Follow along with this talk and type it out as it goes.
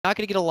not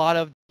going to get a lot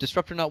of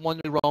Disruptor not one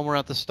to roam around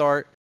at the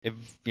start. If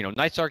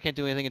Night Star can't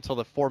do anything until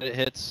the 4-minute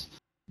hits,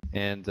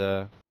 and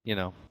overlay.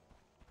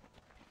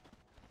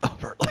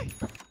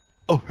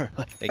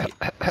 Thank you.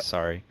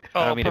 Sorry.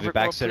 I don't mean to be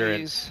backsitter.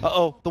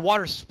 And the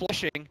water's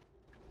splashing.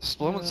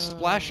 Someone's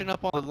splashing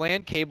up on the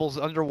land cables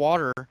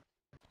underwater.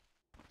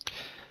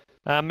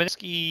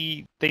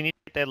 Mineski, they need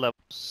their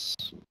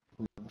levels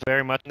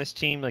very much in this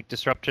team. Like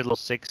Disruptor level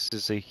 6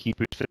 is a huge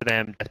boost for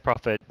them. Death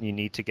Prophet, you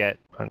need to get.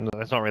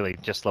 It's not really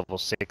just level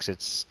 6.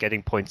 It's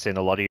getting points in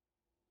a lot of.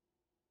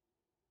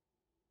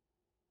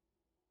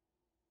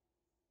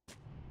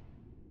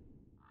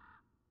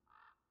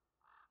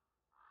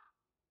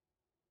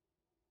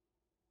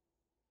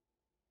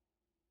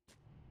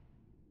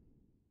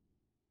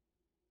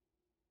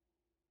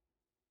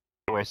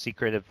 Where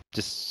Secret have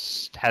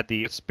just had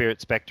the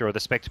Spirit Spectre or the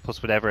Spectre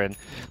plus whatever, and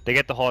they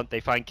get the haunt, they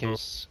find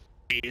kills.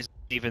 He isn't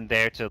even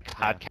there to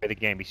hard carry the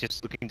game. He's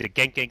just looking to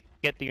get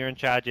the urn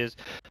charges,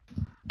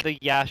 the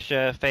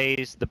Yasha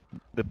phase,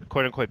 the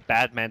quote unquote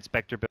bad man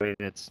Spectre build.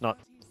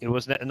 It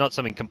was not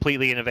something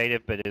completely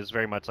innovative, but it was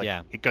very much like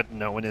it got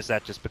known as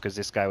that just because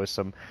this guy was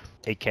some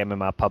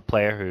AKMMR pub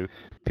player who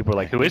people were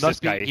like, who is this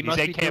guy? He must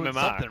be doing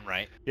something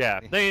right. Yeah,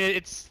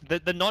 it's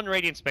the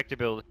non-Radiant Spectre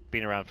build has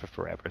been around for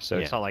forever, so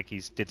it's not like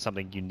he did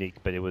something unique,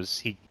 but it was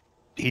he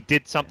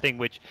did something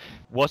which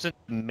wasn't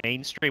the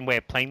mainstream way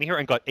of playing the hero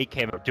and got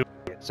AKMMR doing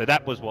it. So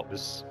that was what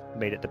was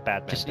made it the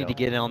bad man. Just need to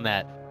get in on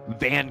that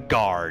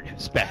Vanguard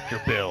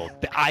Spectre build.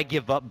 The I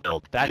give up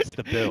build. That's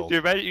the build. Dude,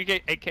 imagine you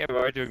get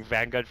AKMR doing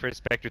Vanguard for a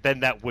Spectre, then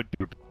that would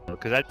be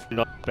because that's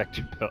not a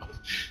Spectre build.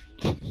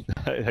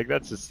 Like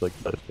that's just like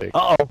the thing.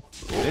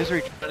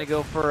 Misery trying to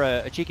go for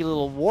a cheeky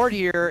little ward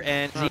here,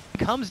 and as he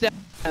comes down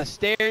the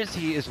stairs,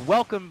 he is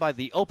welcomed by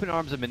the open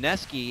arms of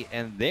Mineski,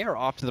 and they are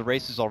off to the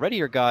races already,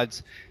 your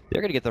gods.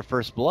 They're gonna get their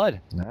first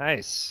blood.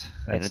 Nice.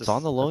 And it's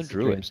on the lone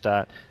druid.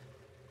 Start.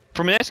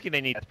 For Mineski,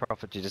 they need Death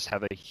Prophet to just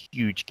have a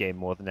huge game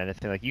more than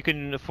anything. Like you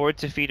can afford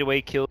to feed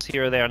away kills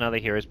here or there on other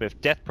heroes, but if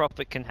Death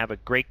Prophet can have a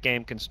great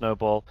game, can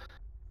snowball,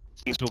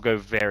 things will go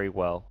very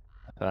well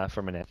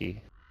for Mineski.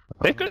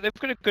 They've got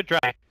a good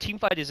drive.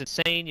 Teamfight is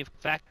insane. You've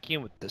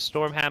Vacuum with the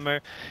Stormhammer,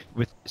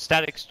 with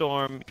Static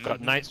Storm. You've got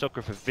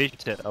Nightstalker for Vision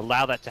to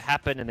allow that to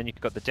happen, and then you've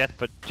got the Death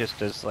Foot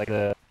just as like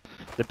the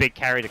big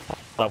carry to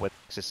call out with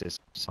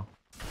Exorcism. So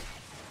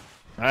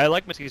I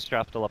like Mineski's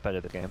draft a lot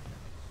better this game.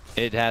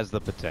 It has the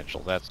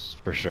potential, that's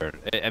for sure.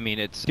 I mean,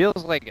 it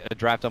feels like a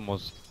draft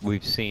almost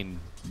we've seen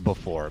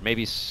before.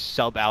 Maybe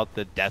sub out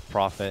the Death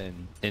Prophet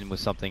and in with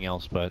something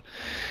else, but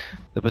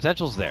the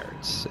potential's there.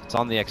 It's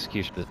on the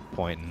execution at this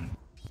point. And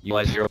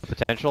utilize your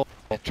potential.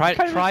 Try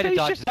to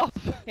dodge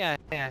it.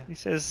 Yeah. He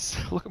says,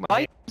 "Look at my."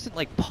 Why doesn't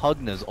like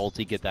Pugna's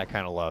ulti get that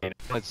kind of love?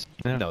 It's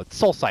it's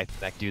Soul Scythe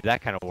that do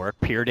that kind of work.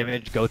 Peer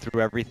damage, go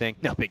through everything.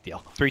 No big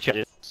deal. 3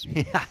 charges.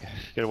 Yeah.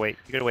 You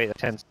gotta wait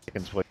 10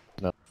 seconds for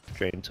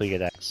trade until you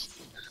get X.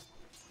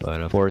 But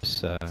of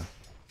course,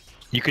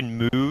 you can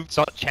move. It's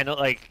not channel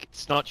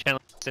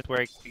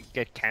where it can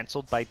get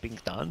cancelled by being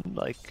done.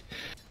 Like,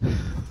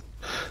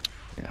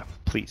 yeah,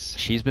 please.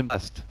 She's been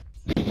blessed.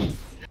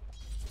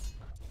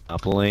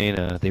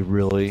 Offlane, they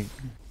really,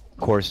 of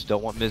course,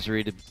 don't want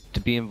Misery to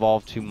be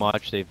involved too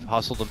much. They've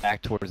hustled him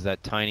back towards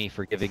that tiny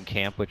forgiving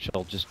camp, which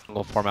will just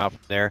go farm out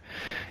from there.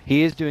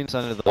 He is doing this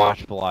under the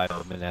watchful eye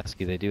of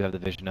Mineski. They do have the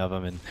vision of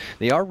him, and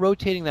they are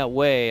rotating that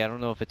way. I don't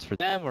know if it's for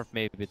them or if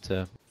maybe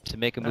to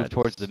make a move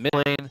towards the mid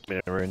lane.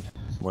 2-minute rune.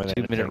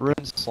 2-minute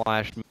rune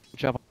slash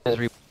jump on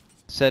Misery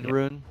said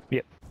rune.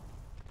 Yep.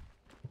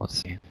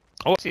 Let's see.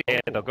 Oh, see, yeah,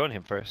 they'll go on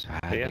him first.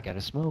 They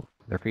gotta smoke.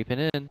 They're creeping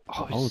in.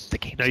 Oh, the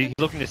game. No, he's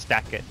looking to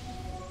stack it.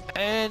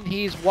 And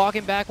he's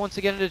walking back once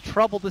again into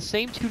trouble. The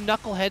same 2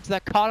 knuckleheads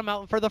that caught him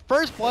out for the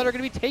first blood are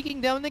going to be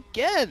taking down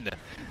again.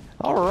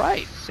 All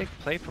right. Sick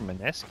play from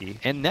Mineski.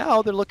 And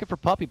now they're looking for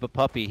Puppey, but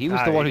Puppey, he was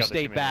the one who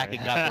stayed back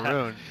and got the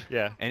rune.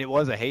 Yeah. And it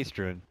was a haste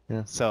rune.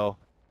 Yeah. So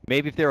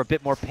maybe if they were a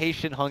bit more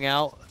patient, hung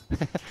out,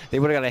 they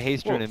would have got a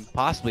haste rune and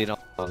possibly an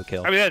auto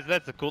kill. I mean,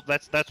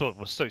 that's what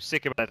was so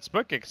sick about that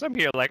smoke kick. Because I'm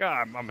here like,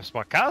 I'm a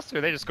smart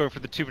caster. They're just going for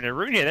the 2-minute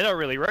rune here. They're not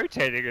really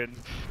rotating. And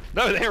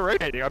no, they're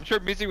rotating. I'm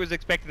sure Misery was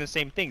expecting the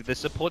same thing. The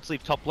support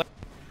sleeve top left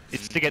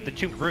is to get the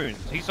 2 runes.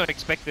 He's not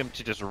expecting them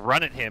to just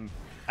run at him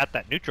at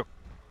that neutral.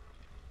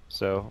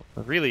 So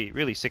a really,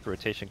 really sick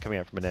rotation coming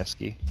out from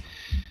Mineski.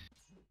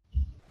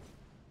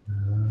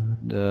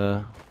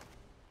 And,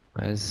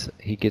 as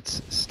he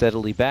gets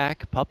steadily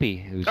back, Puppey,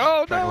 who's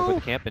trying to work with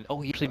the camp, and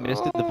he actually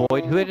missed it. The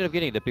void. Who ended up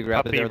getting the big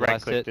rapid there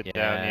last hit?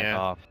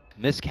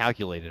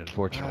 Miscalculated,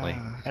 unfortunately.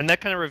 And that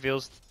kind of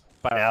reveals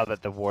by now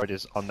that the ward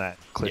is on that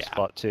cliff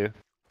spot too.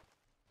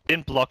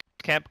 Didn't block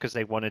camp because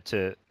they wanted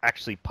to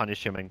actually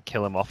punish him and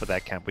kill him off of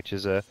that camp, which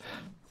is a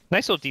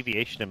nice little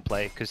deviation in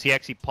play because he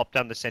actually popped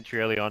down the sentry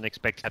early on,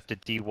 expect to have to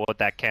de-ward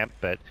that camp,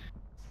 but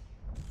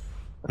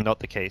not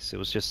the case. It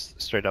was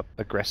just straight up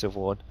aggressive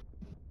ward.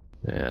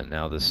 And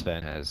now the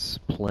Sven has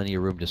plenty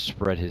of room to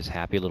spread his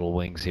happy little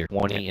wings here.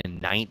 20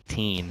 and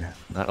 19.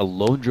 Not a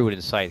lone druid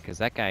in sight, because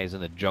that guy is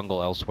in the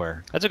jungle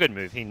elsewhere. That's a good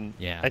move.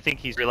 I think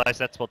he's realized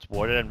that's what's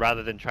warded, and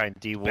rather than try and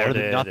de-ward Better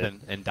than it nothing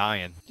and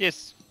dying.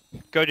 just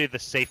go to the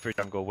safer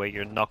jungle where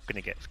you're not going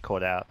to get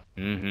caught out.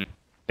 Mm-hmm.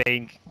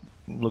 Bane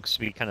looks to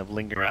be kind of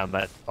lingering around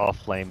that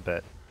off lane,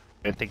 but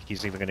I don't think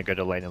he's even going to go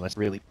to lane unless he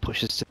really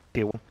pushes to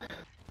tier 1.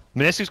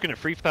 Mineski's going to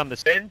free farm the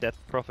Sven. Death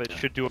Prophet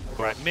should do it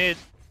right mid.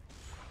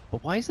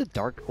 But why is the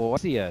Dark, well,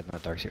 what's the,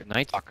 not Dark Seer,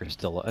 Night Stalker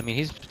still, I mean,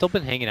 he's still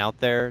been hanging out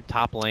there,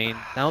 top lane.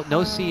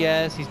 No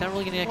CS, he's not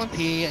really getting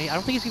XP. I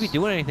don't think he's going to be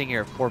doing anything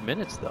here at 4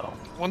 minutes, though.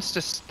 Wants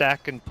to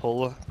stack and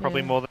pull,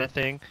 probably more than a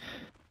thing.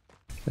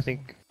 I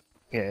think,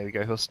 yeah, there we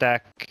go. He'll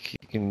stack.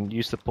 He can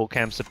use the pull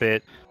camps a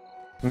bit.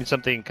 I mean,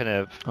 something kind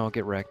of... Oh,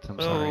 get wrecked, I'm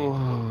sorry.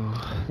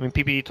 I mean,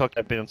 PP talked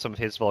a bit on some of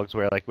his vlogs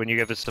where, like, when you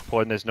give a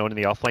support and there's no one in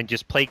the offlane,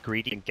 just play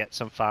greedy and get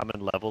some farm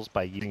and levels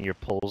by using your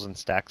pulls and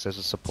stacks as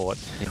a support.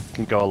 Yeah.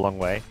 Can go a long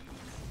way.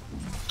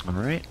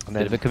 Alright, And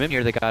bit of a commitment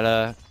here. They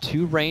got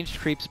 2 ranged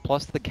creeps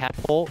plus the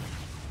catapult.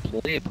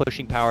 Plenty of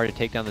pushing power to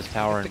take down this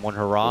tower in one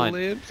hurrah. And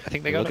I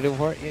think they got looking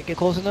for it. Yeah, get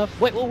close enough.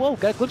 Wait, whoa,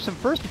 gotta glimpse him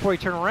first before he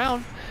turn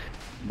around.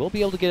 We'll be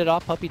able to get it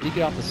off. Puppey did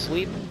get off the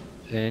sleep.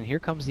 And here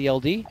comes the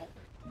LD.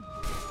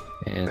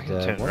 And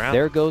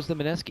there goes the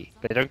Mineski.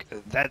 They don't.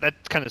 That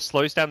kind of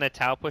slows down their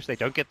tower push. They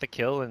don't get the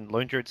kill, and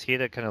Lone Druid's here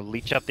to kind of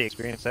leech up the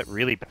experience. That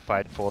really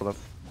backfired for them.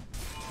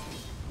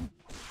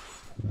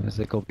 As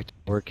they go back to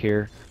work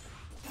here.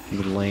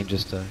 Middle lane,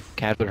 just a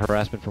casual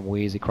harassment from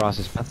Weez. He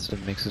crosses paths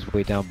and makes his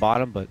way down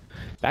bottom, but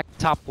back to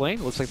top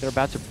lane. Looks like they're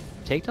about to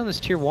take down this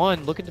tier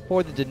 1. Looking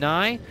for the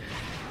deny.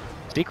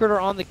 Secret are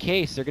on the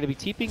case. They're going to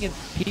be TPing in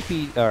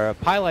PP, or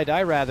Pylai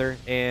die rather,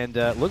 and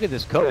look at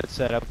this code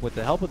set up with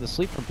the help of the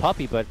sleep from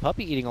Puppey, but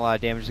Puppey eating a lot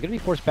of damage. Is going to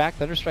be forced back.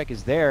 Thunderstrike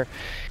is there,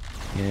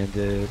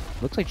 and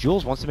looks like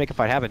Jules wants to make a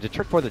fight happen. To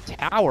turn for the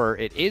tower,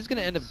 it is going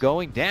to end up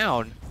going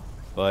down,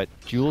 but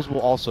Jules will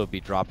also be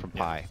dropped from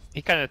Pi.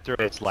 He kind of threw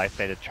his life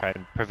there to try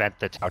and prevent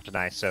the tower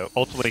deny, so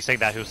ultimately saying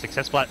that he was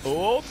successful at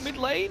mid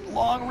lane,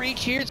 long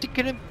reach here. Is he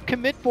going to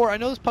commit for? I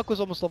know this puck was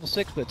almost level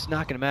 6, but it's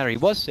not going to matter. He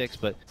was 6,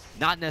 but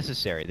not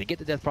necessary. They get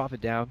the Death Prophet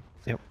down.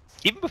 Yep.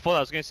 Even before that,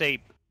 I was going to say,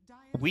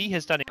 Wee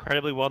has done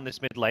incredibly well in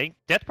this mid lane.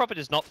 Death Prophet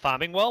is not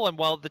farming well, and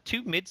while the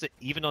 2 mids are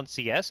even on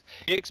CS,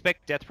 you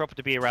expect Death Prophet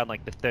to be around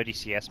like the 30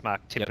 CS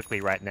mark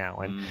typically right now.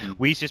 And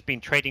Wee's just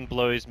been trading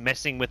blows,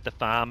 messing with the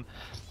farm,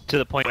 to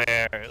the point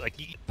where like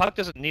Puck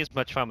doesn't need as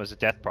much farm as a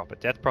Death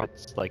Prophet. Death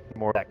Prophet's like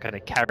more that kind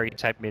of carry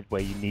type mid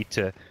where you need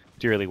to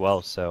do really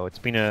well. So it's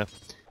been a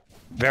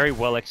very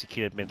well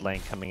executed mid lane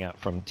coming out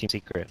from Team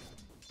Secret.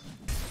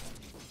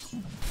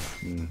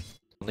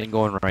 Lane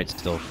going right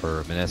still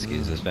for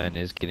Mineski. This Sven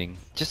is getting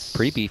just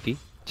pretty beefy.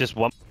 Just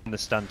one in the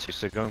stun too,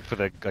 so going for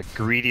the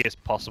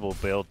greediest possible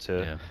build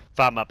to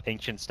farm up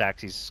ancient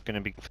stacks. He's going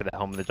to be for the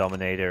Helm of the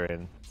Dominator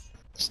and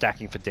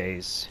stacking for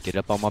days. Get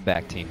up on my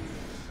back team,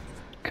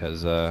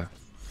 because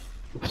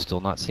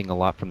still not seeing a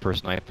lot from the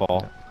first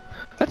Nightfall.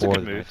 That's a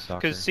good move,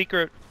 because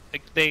Secret,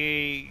 like,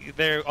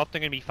 they're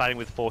often going to be fighting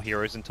with 4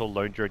 heroes until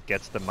Lone Druid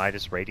gets the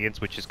Midas Radiance,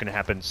 which is going to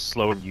happen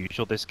slower than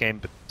usual this game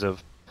because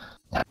of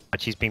how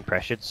much he's being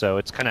pressured. So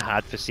it's kind of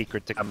hard for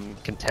Secret to come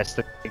contest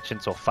the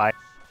Ancients or fight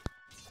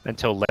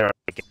until later in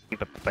the game.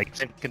 But like,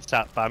 can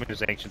start farming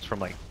those Ancients from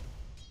like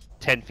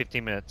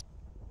 10-15 minutes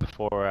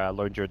before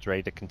Lone Druid's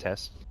ready to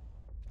contest.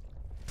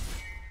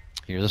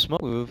 Here's a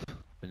smoke move.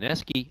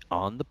 Mineski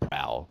on the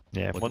prowl.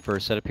 Yeah, looking for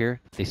a setup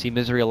here. They see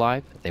Misery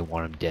alive. They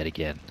want him dead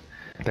again.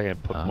 They're gonna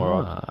put more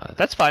on.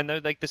 That's fine though.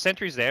 Like the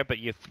sentry's there, but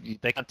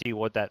they can't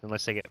de-ward that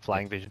unless they get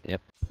flying vision.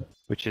 Yep.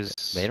 Which is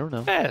they don't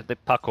know. Yeah, the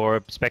Puck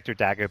Orb, Spectre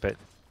Dagger, but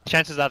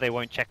chances are they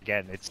won't check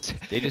again.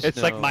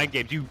 It's like mind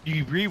games.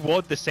 You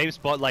reward the same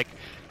spot. Like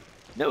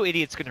no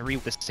idiot's gonna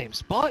reward the same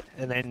spot,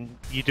 and then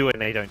you do it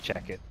and they don't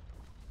check it.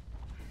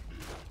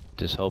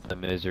 Just hope that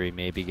Misery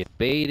maybe get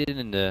baited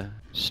into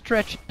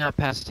stretching out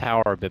past the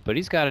tower a bit, but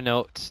he's got to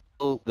know it's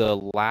still the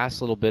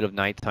last little bit of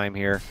nighttime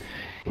here.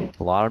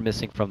 A lot are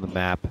missing from the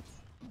map.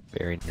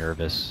 Very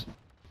nervous.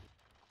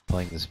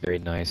 Playing this very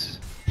nice.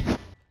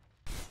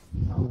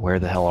 Where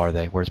the hell are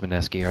they? Where's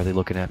Mineski? Are they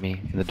looking at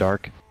me in the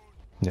dark?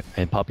 Yep.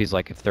 And Puppey's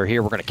like, if they're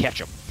here, we're going to catch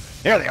them.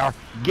 There they are.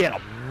 Get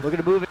them. Looking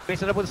to move it.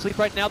 Facing up with a sleep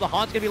right now. The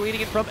Han's going to be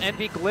leading it from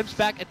NB. Glimpse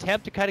back.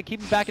 Attempt to kind of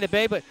keep him back in the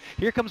bay. But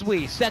here comes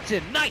Wee. Sets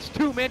in. Nice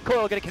 2-man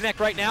coil. Going to connect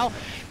right now.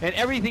 And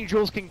everything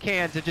Jules can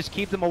to just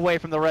keep them away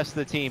from the rest of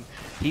the team.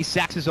 He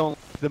sacks his own.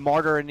 The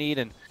Martyr in need.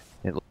 And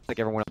it looks like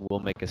everyone will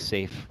make a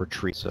safe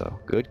retreat. So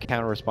good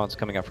counter response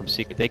coming out from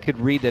Secret. They could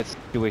read that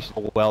situation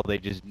so well. They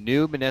just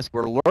knew Mineski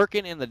were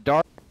lurking in the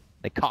dark.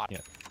 They caught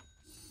him.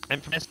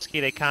 And for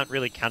Mineski, they can't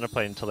really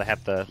counterplay until they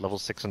have the level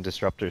 6 on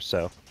Disruptors,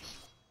 so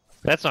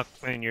that's not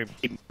when you're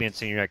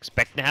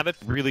expecting to have it.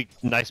 Really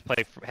nice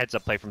play,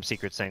 heads-up play from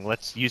Secret saying,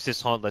 let's use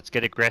this haunt, let's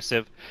get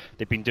aggressive.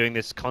 They've been doing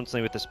this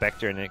constantly with the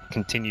Spectre, and it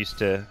continues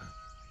to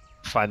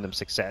find them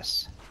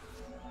success.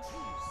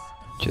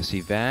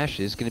 Jesse Vash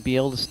is going to be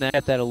able to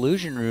snap that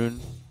illusion rune.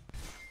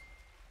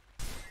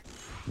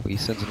 He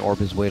sends an orb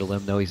his way to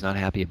let him know he's not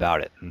happy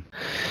about it. And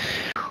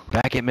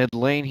back at mid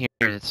lane here,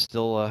 it's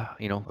still a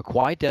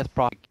quiet death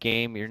proc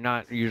game. You're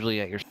not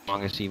usually at your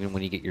strongest even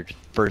when you get your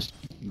first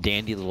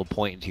dandy little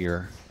point into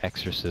your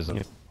exorcism.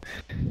 Yep.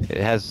 It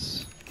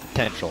has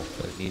potential,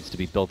 but it needs to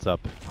be built up,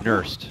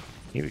 nursed.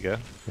 Here we go.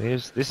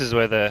 This is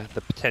where the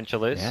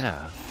potential is.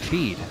 Yeah,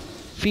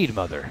 feed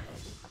mother.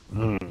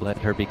 Let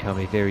her become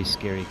a very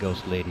scary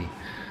ghost lady.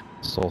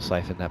 Soul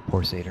siphon that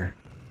poor satyr.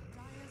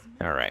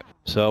 Alright,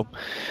 so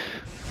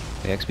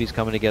the XP's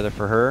coming together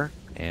for her,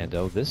 and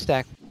this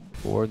stack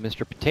for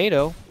Mr.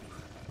 Potato.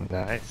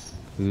 Nice.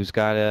 Who's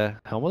got a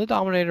Helm of the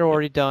Dominator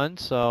already done,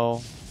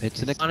 so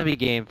it's an economy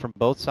game from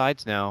both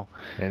sides now.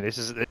 And this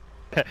is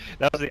that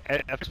was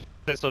the after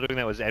I started doing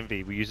that was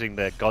Envy. We're using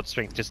the God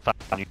Strength just to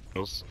farm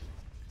neutrals.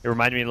 It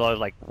reminded me a lot of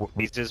like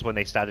Weezers when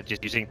they started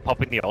just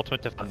popping the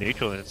ultimate to farm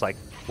neutral, and it's like,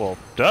 well,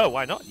 duh,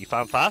 why not? You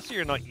farm faster,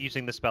 you're not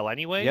using the spell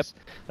anyways. Yep.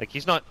 Like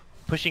he's not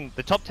pushing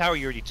the top tower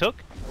you already took.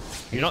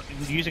 You're not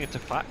using it to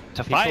fight.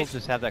 People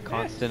just have that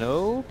constant,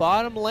 oh,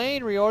 bottom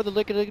lane, Rior the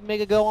Liquid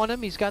Mega go on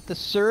him. He's got the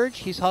surge,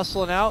 he's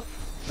hustling out.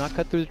 Not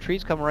cut through the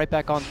trees, coming right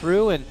back on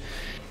through, and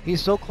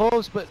he's so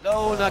close, but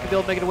no, not gonna be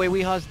able to make it away.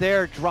 Weeha's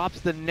there,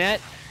 drops the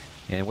net.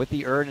 And with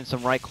the urn and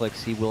some right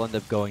clicks, he will end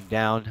up going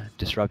down.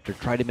 Disruptor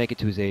tried to make it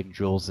to his aid and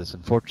Jules is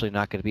unfortunately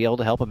not going to be able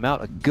to help him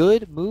out. A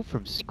good move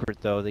from Secret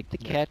though. They get the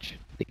catch,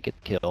 they get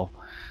the kill.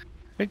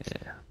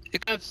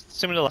 It's kind of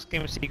similar to last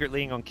game of Secret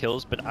leading on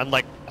kills, but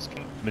unlike last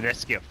game,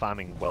 Mineski are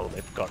farming well.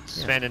 They've got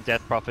Sven and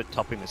Death Prophet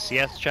topping the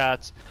CS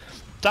charts.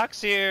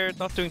 Darkseer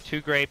not doing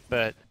too great,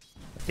 but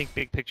I think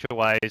big picture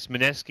wise,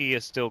 Mineski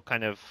is still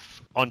kind of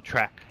on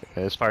track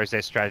as far as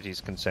their strategy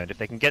is concerned. If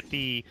they can get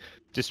the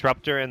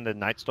Disruptor and the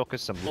Night Stalker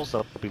symbols,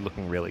 they'll be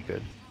looking really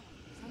good.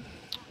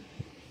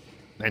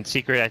 And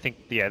Secret, I think,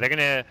 yeah,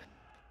 they're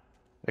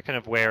kind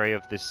of wary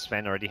of this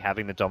Sven already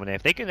having the Dominator.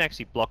 If they can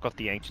actually block off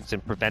the Ancients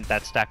and prevent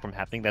that stack from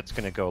happening, that's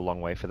going to go a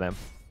long way for them.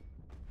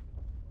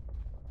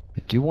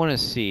 I do want to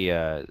see,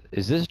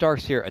 is this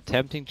Darkseer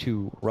attempting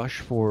to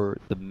rush for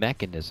the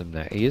mechanism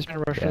there? He is going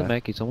to rush for the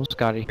mech, he's almost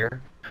got it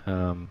here.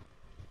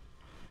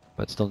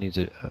 But still needs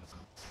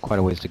quite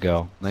a ways to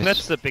go. Nice. And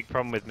that's the big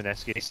problem with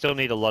Mineski. They still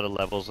need a lot of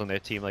levels on their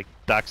team. Like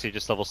Darkseer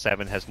just level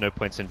 7, has no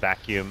points in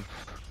vacuum.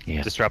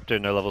 Yeah. Disruptor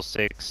no level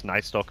 6.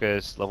 Night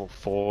Stalker's level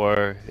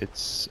 4.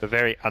 It's a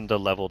very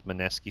under-leveled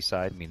Mineski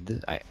side. I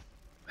mean, I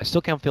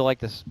still can't feel like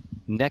this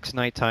next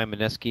nighttime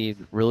Mineski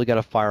really got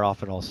to fire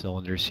off at all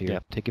cylinders here.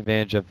 Yep. Take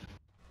advantage of.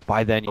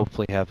 By then, you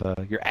hopefully have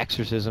your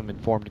Exorcism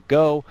informed to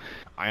go.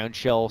 Ion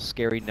Shell,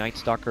 scary Night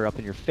Stalker up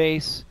in your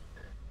face.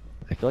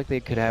 I feel like they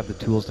could have the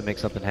tools to make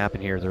something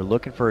happen here. They're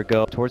looking for a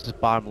go towards this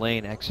bottom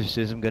lane.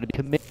 Exorcism going to be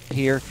committed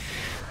here.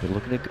 They're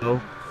looking to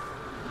go.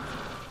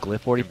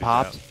 Glyph already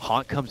popped.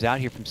 Haunt comes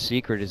out here from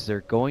Secret. Is there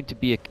going to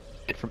be a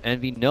hit from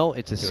Envy? No,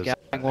 it's a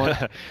scouting one.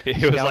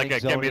 It was like a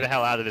get me the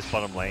hell out of this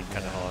bottom lane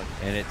kind of haunt.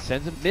 And it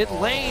sends him mid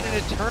lane, and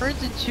it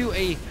turns into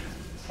a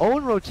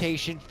own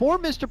rotation for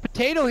Mr.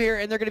 Potato here,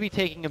 and they're going to be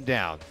taking him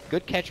down.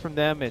 Good catch from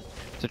them. It's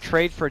a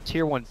trade for a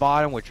tier 1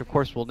 bottom, which of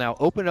course will now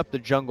open up the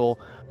jungle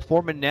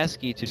for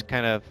Mineski to just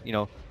kind of,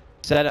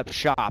 set up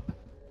shop.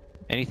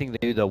 Anything they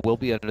do, though, will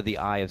be under the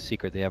eye of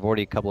Secret. They have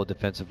already a couple of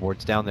defensive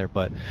wards down there,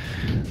 but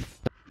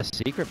the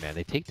Secret, man,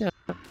 they take down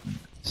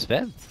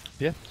Sven.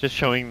 Yeah, just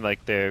showing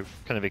like their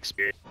kind of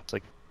experience.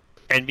 Like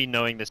Envy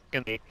knowing this,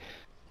 and they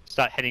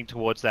start heading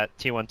towards that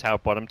tier 1 tower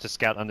bottom to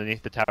scout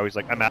underneath the tower. He's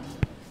like, I'm out.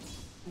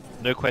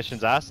 No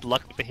questions asked.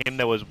 Luckily for him,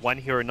 there was one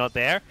hero not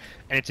there,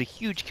 and it's a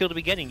huge kill to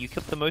be getting. You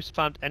killed the most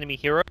farmed enemy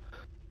hero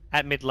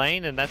at mid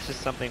lane, and that's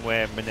just something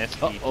where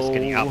Mineski is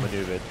getting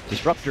outmaneuvered.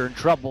 Disruptor in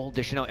trouble,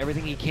 dishing out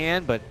everything he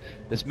can, but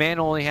this man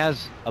only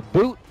has a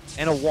boot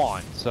and a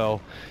wand,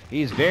 so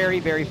he's very,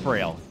 very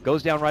frail.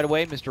 Goes down right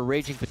away. Mr.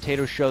 Raging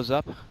Potato shows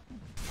up,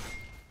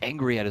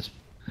 angry at his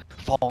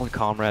fallen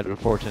comrade, but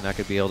unfortunately not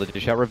going to be able to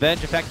dish out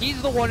revenge. In fact, he's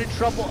the one in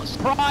trouble.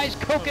 Surprise!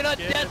 Coconut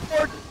death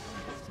ward.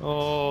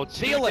 Oh,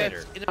 see you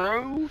later. In a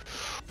row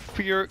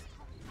for your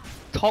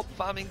top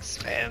farming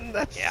Sven.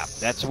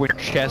 That's when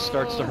chest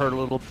starts to hurt a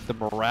little. The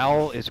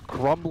morale is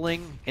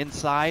crumbling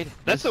inside.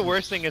 That's the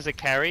worst thing as a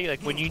carry. Like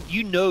when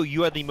you know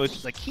you are the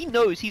most, like he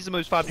knows he's the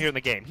most farmed hero in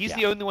the game. He's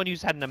the only one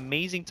who's had an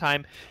amazing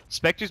time.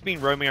 Spectre's been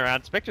roaming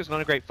around. Spectre's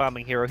not a great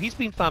farming hero. He's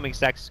been farming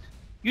stacks.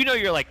 You know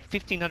you're like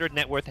 1,500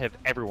 net worth ahead of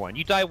everyone.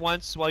 You die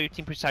once while your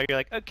team pushes out. You're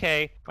like,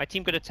 okay, my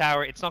team got a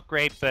tower. It's not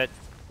great, but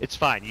it's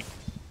fine. You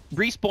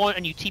respawn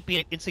and you TP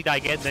and instantly die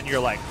again, then you're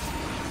like,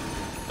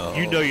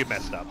 you know you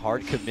messed up.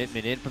 Hard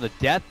commitment in from the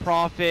Death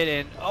Prophet,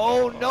 and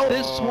oh no,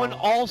 this one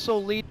also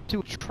leads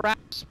to a trap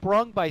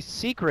sprung by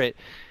Secret.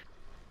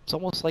 It's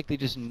almost like they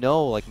just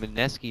know, like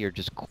Mineski are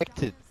just quick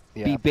to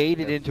be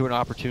baited into an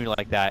opportunity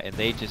like that, and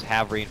they just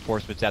have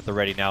reinforcements at the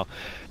ready now.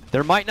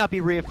 There might not be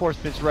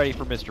reinforcements ready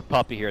for Mr.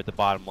 Puppey here at the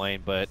bottom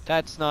lane, but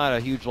that's not a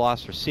huge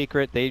loss for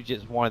Secret. They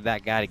just wanted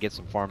that guy to get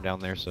some farm down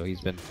there, so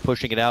he's been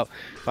pushing it out,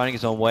 finding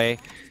his own way.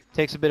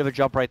 Takes a bit of a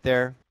jump right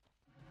there,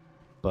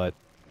 but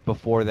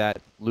before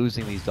that,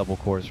 losing these double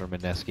cores from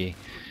Mineski.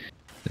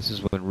 This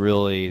is when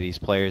really these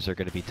players are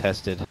going to be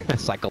tested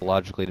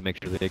psychologically to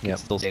make sure that they can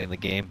still stay in the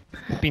game.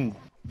 Been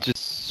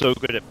just so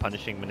good at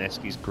punishing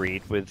Mineski's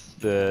greed with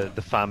the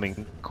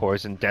farming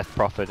cores and Death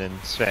Prophet and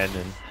Sven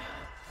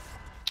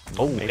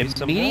and maybe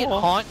some immediate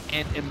more. haunt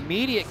and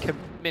immediate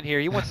commitment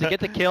here. He wants to get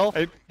the kill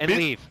and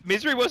leave.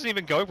 Misery wasn't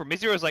even going for it.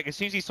 Misery was like, as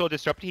soon as he saw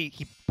Disrupt,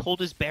 he pulled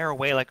his bear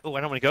away like, oh,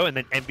 I don't want to go, and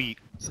then Envy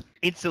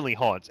instantly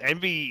haunts.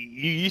 Envy,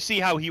 you see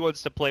how he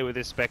wants to play with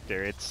his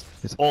Spectre. It's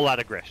all out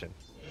aggression.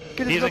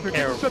 Get He him, doesn't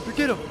care.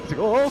 get him. He's like,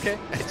 oh, okay.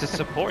 It's a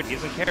support. He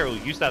doesn't care. He'll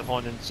use that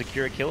haunt and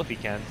secure a kill if he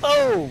can.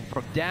 Oh,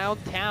 from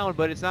downtown,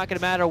 but it's not going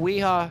to matter.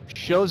 Weehaw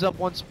shows up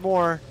once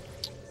more.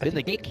 Been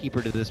the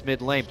gatekeeper to this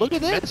mid lane. Look at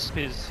this.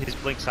 His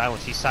blink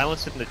silence. He's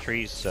silenced in the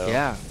trees, so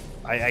Yeah.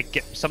 I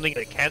get something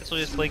that cancel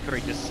his blink, or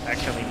he just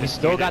accidentally He's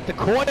still got the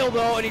coil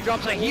though, and he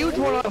drops a huge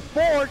one on the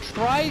 4.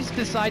 Tries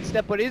to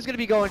sidestep, but is going to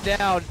be going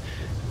down.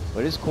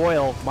 But his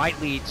coil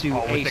might lead to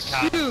a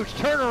huge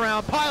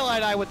turnaround.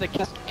 Pylite Eye with the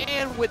kiss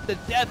and with the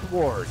Death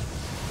Ward.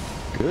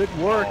 Good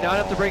work. Not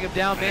enough to bring him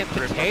down, man.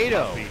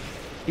 Potato.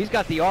 He's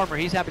got the armor.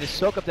 He's happy to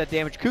soak up that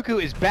damage. Cuckoo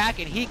is back,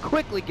 and he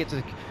quickly gets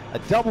a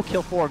double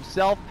kill for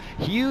himself.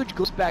 Huge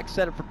goes back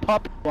setup for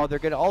Puppey, while they're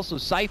going to also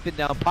siphon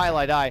down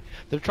Pylite Eye.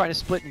 They're trying to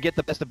split and get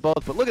the best of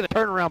both, but look at the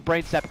turnaround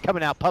brain sap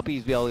coming out.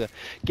 Puppey's be able to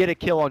get a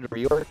kill on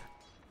York.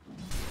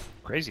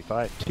 Crazy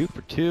fight. 2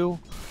 for 2.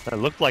 It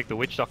looked like the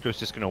Witch Doctor was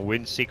just going to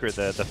win Secret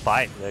the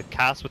fight. The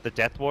cast with the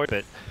Death Ward,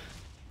 but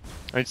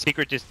I mean,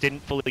 Secret just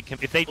didn't fully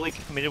if they fully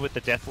committed with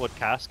the Death Ward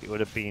cask, it would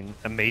have been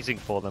amazing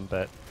for them,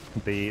 but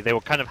they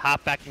were kind of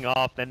half backing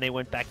off, then they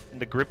went back, and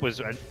the grip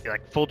was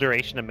like full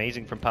duration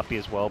amazing from Puppey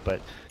as well,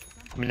 but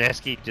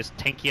Mineski just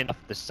tanky enough,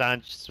 the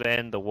Sanj,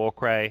 Sven, the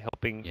Warcry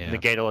helping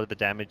negate a lot of the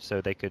damage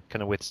so they could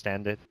kind of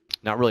withstand it.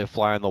 Not really a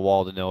fly on the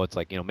wall to know. It's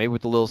like, you know, maybe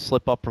with the little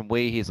slip up from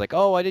Wei, he's like,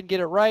 oh, I didn't get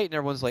it right, and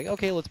everyone's like,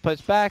 okay, let's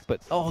push back,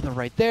 but oh, they're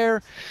right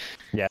there.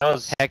 Yeah, that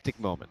was a hectic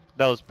moment.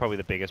 That was probably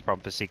the biggest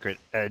problem for Secret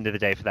at the end of the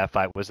day for that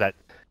fight, was that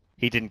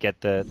he didn't get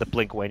the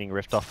blink waning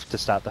rift off to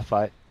start the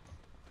fight.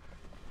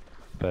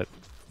 But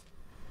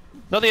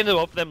not the end of the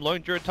world for them.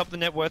 Lone Druid, top of the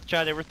net worth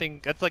chart, everything.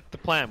 That's like the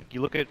plan.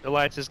 You look at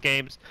Alliance's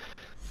games,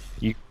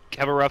 you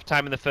have a rough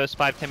time in the first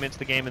 5-10 minutes of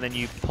the game, and then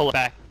you pull it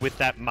back with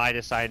that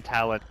Midas Iron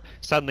talent.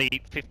 Suddenly,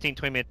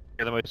 15-20 minutes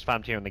are the most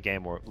farmed here in the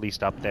game, or at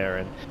least up there,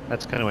 and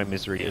that's kind of where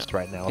Misery is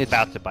right now. It's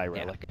about to buy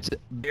Relic. It's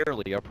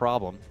barely a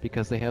problem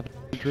because they have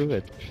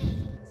Druid.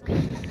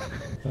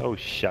 Oh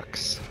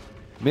shucks.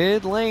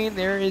 Mid lane,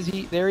 there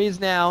he is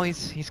now.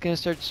 He's gonna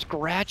start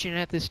scratching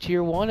at this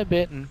tier 1 a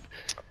bit, and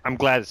I'm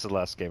glad it's the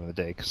last game of the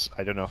day, because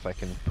I don't know if I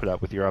can put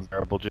up with your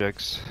unbearable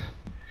jokes.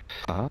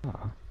 I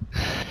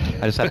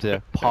just have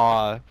to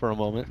paw for a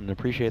moment and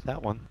appreciate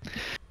that one.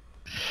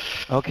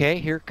 Okay,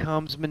 here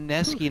comes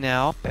Mineski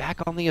now, back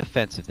on the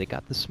offensive. They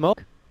got the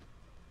smoke.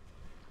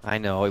 I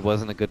know, it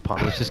wasn't a good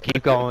pun. Let's just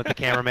keep going with the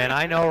cameraman.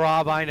 I know,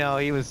 Rob, I know.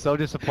 He was so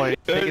disappointed.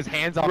 Take his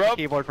hands off the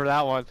keyboard for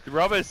that one.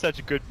 Rob is such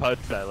a good punch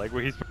man, like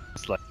where he's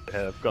just like,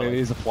 maybe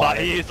he's a fly.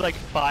 He's like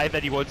 5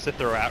 that he wants to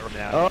throw out right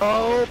now.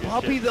 Oh,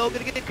 Puppey though,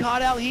 gonna get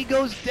caught out. He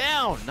goes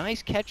down.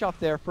 Nice catch off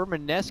there for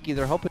Mineski.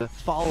 They're hoping to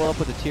follow up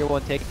with a tier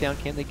 1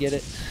 takedown. Can they get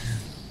it?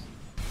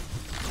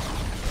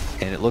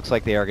 And it looks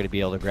like they are gonna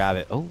be able to grab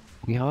it. Oh,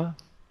 yeah.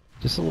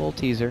 Just a little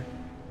teaser.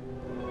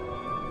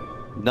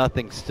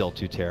 Nothing's still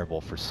too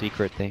terrible for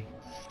Secret. They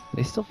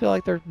still feel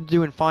like they're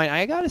doing fine.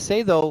 I gotta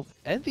say though,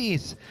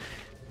 Envy's,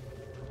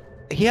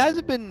 he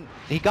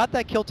got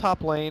that kill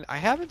top lane. I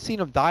haven't seen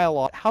him die a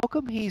lot. How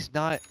come he's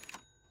not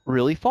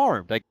really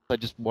farmed? I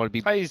just want to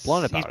be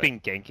blunt about it. He's been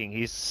ganking.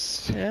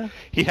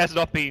 He has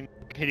not been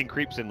hitting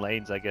creeps in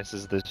lanes, I guess,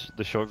 is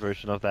the short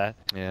version of that.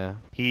 Yeah.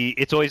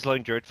 It's always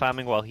lone druid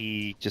farming while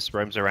he just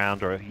roams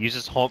around or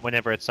uses haunt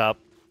whenever it's up.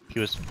 He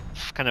was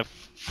kind of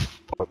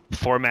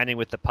four-manning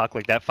with the puck.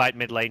 Like that fight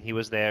mid lane, he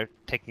was there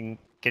getting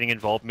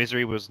involved.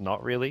 Misery was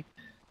not really.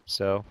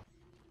 So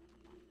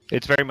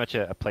it's very much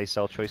a play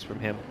sell choice from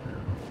him.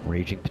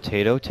 Raging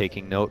Potato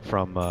taking note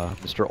from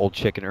Mr. Old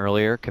Chicken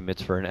earlier.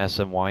 Commits for an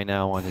SMY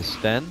now on his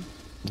Sven.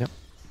 Yep.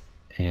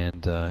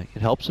 And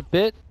it helps a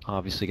bit.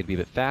 Obviously going to be a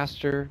bit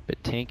faster, a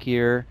bit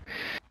tankier.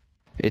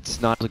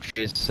 It's not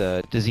luxurious.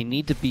 Does he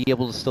need to be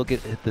able to still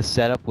get the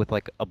setup with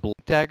like a blink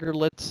dagger,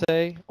 let's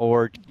say?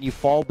 Or can you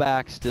fall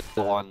back still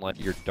on like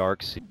your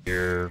dark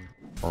seer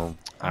or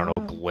I don't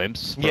know,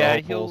 glimpse? Yeah,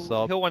 he'll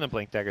want to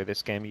blink dagger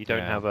this game. You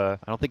don't have a...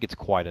 I don't think it's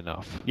quite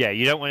enough. Yeah,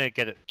 you don't want to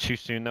get it too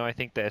soon though. I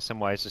think the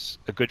SMY is just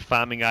a good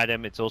farming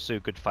item. It's also a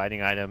good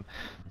fighting item.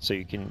 So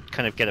you can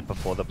kind of get it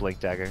before the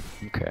blink dagger.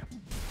 Okay.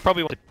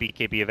 Probably want to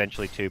BKB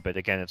eventually too, but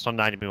again, it's not an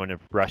item you want to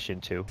rush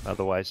into.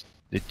 Otherwise,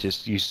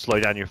 you slow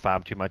down your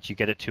farm too much. You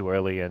get it too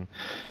early and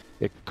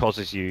it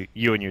causes you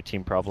and your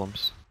team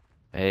problems.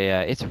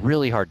 Yeah, it's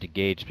really hard to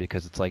gauge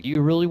because it's like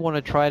you really want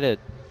to try to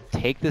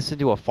take this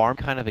into a farm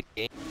kind of a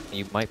game.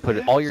 You might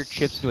put all your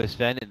chips to a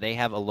Sven and they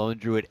have a lone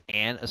druid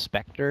and a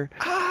specter.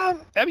 I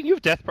mean, you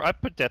have I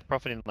put Death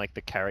Prophet in like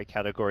the carry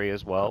category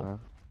as well.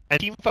 And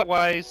team fight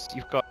wise,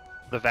 you've got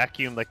the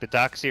vacuum, like the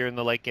Darkseer in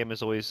the late game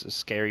is always a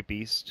scary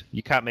beast.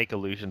 You can't make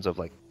illusions of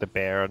like the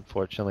bear,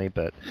 unfortunately,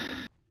 but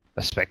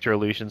a Spectre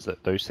illusions,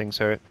 that those things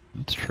hurt.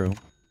 It's true.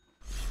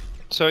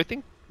 So I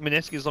think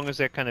Mineski, as long as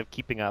they're kind of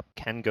keeping up,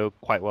 can go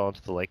quite well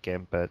into the late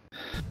game, but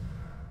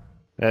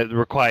it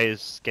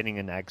requires getting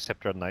an Ag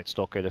Scepter on Night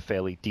Stalker at a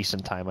fairly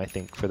decent time, I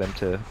think, for them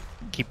to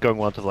keep going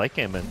well into the late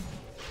game, and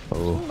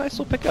nice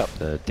little pickup.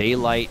 The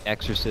Daylight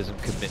Exorcism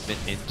commitment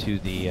into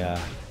the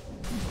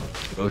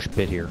Roche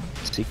pit here.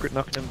 Secret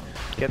not gonna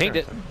get Pinged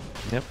there. it.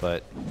 Yep,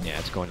 but yeah,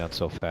 it's going down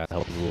so fast.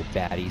 Help the little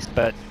baddies.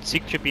 But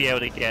Secret should be able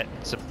to get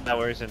some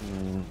powers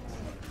and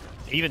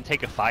even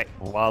take a fight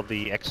while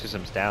the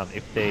Exorcism's down.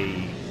 If they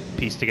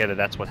piece together,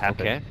 that's what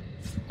happened. Okay.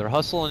 They're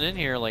hustling in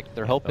here, like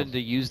they're hoping to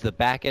use the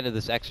back end of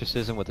this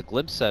Exorcism with a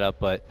glimpse setup,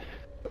 but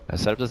that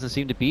setup doesn't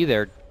seem to be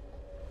there.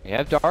 You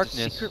have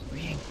darkness. Secret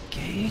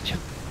re-engage.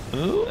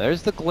 Ooh.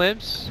 There's the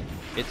glimpse.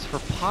 It's for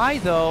Pi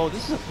though.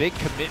 This is a big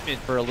commitment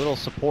for a little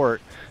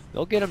support.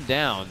 They'll get him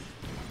down.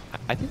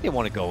 I think they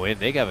want to go in.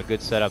 They have a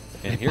good setup,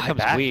 and here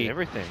comes we.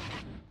 Everything.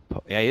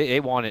 Yeah, they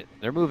want it.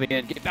 They're moving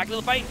in. Get back to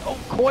the fight. Oh,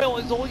 Coil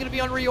is only going to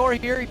be on Rior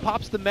here. He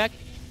pops the mech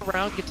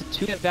around, gets a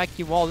 2-net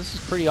vacuum wall. This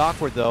is pretty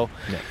awkward though.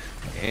 Yeah.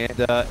 And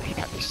he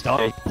got stuck.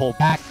 They pull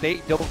back. They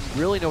don't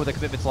really know where the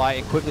commitments lie.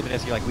 And quickly,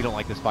 Mineski like, we don't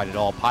like this fight at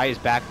all. Pi is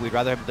back. We'd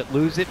rather him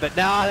lose it, but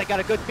now they got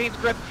a good Fiend's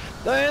Grip.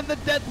 And the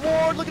Death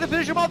Ward looking to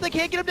finish him off. They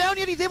can't get him down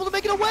yet. He's able to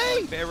make it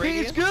away.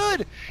 He's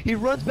good. He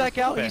runs back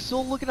out. He's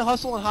still looking to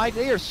hustle and hide.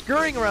 They are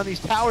scurrying around these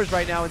towers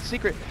right now in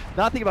Secret.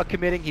 Not thinking about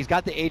committing. He's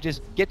got the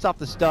Aegis. Gets off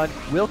the stun.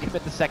 Will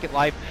commit the second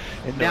life.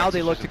 And now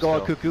they look to go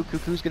on Cuckoo.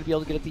 Cuckoo's going to be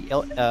able to get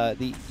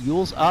the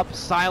Yules up.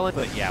 Silent.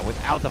 But yeah,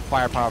 without the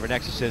firepower of an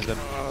Exorcism,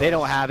 they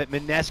don't have it.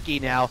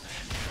 Mineski now.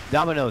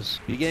 Dominoes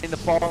beginning to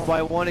fall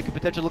by one. It could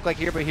potentially look like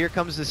here, but here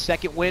comes the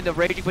second wind of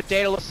Raging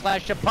Potato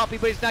slash a Puppey,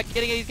 but he's not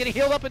getting it. He's getting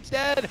healed up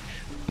instead.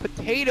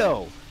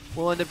 Potato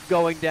will end up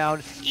going down.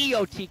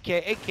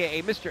 EOTK,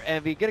 aka Mr.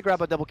 Envy, gonna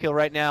grab a double kill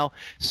right now.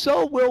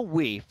 So will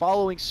we.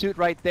 Following suit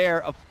right there,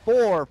 a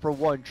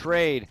 4-for-1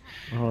 trade.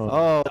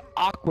 Oh,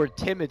 awkward,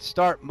 timid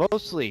start,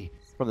 mostly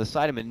from the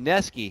side of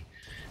Mineski.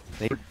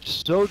 They were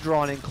so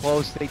drawn in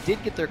close. They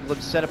did get their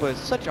glimpse set up, but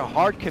it's such a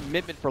hard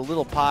commitment for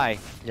little Pi.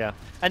 Yeah,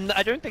 and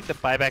I don't think the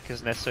buyback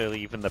is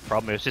necessarily even the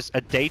problem. It's just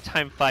a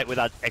daytime fight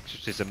without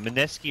Exorcism.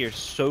 Mineski are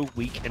so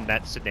weak in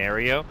that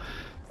scenario.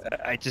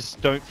 I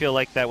just don't feel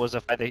like that was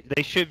a fight.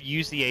 They should have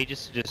used the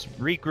Aegis to just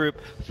regroup,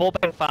 fall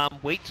back farm,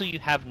 wait till you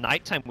have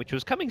nighttime, which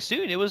was coming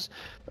soon. It was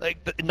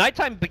like the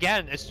nighttime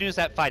began as soon as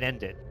that fight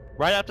ended.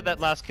 Right after that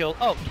last kill,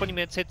 20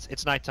 minutes hits,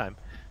 it's nighttime.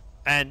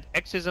 And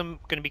Exorcism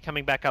going to be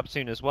coming back up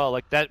soon as well.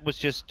 Like, that was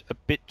just a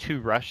bit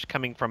too rushed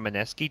coming from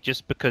Mineski,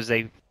 just because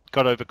they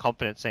got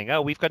overconfident saying,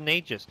 oh, we've got an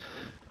Aegis,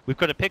 we've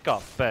got a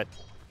pick-off. But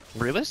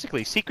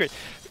realistically, Secret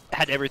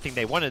had everything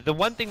they wanted. The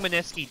one thing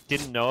Mineski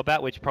didn't know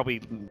about, which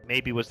probably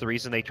maybe was the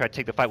reason they tried to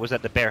take the fight, was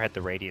that the bear had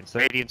the Radiance. The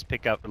Radiance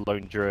pick up the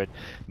Lone Druid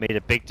made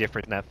a big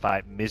difference in that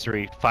fight.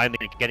 Misery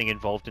finally getting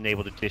involved and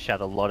able to dish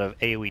out a lot of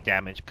AoE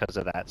damage because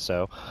of that.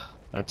 So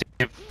to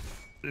give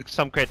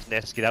some credit to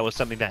Mineski, that was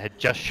something that had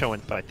just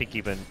shown, but I think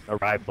even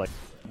arrived like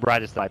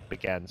right as the fight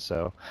began.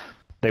 So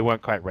they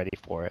weren't quite ready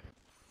for it.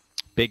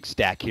 Big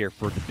stack here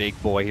for the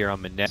big boy here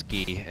on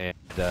Mineski,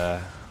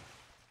 and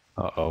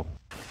uh-oh.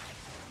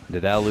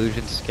 Did that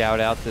illusion scout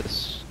out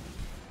this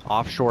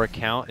offshore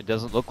account? It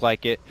doesn't look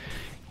like it.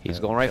 He's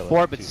going right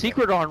for it, but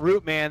Secret en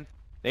route, man.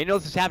 They know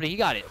this is happening. He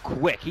got it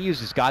quick. He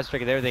uses God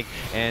Strike and everything,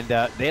 and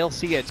they'll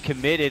see it's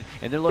committed,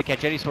 and they're looking to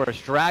catch any sort of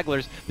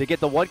stragglers. They get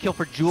the 1 kill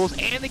for Jules,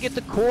 and they get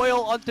the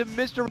coil onto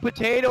Mr.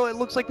 Potato. It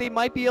looks like they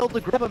might be able to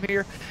grab him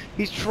here.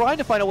 He's trying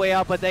to find a way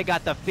out, but they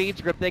got the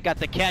Fiend's Grip. They got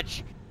the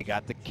catch. They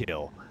got the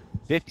kill.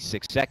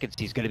 56 seconds.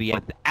 He's going to be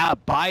at the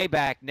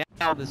buyback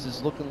now. This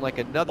is looking like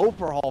another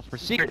overhaul for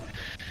Secret.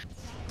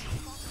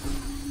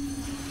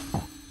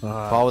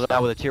 Follow that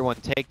with a tier 1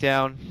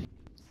 takedown.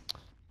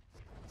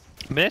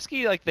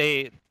 Mineski, like,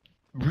 they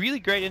really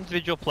great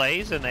individual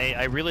plays, and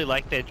I really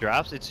like their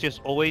drafts. It's just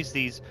always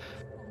these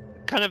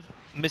kind of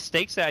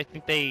mistakes that I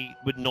think they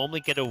would normally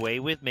get away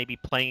with, maybe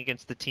playing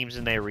against the teams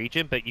in their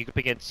region, but you go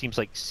against teams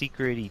like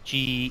Secret, EG,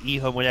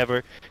 eHome,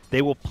 whatever,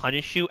 they will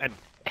punish you and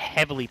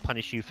heavily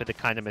punish you for the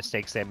kind of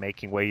mistakes they're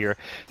making, where you're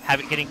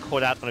getting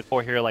caught out on a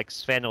core hero like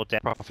Sven or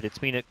Death Prophet. It's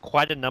been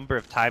quite a number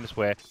of times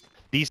where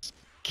these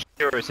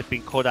heroes have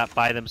been caught out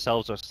by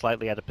themselves or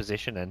slightly out of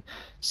position, and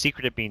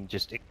Secret have been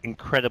just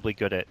incredibly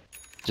good at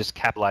just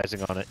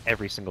capitalizing on it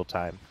every single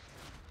time.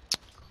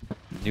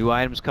 New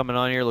items coming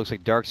on here. Looks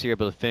like Darkseer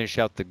able to finish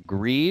out the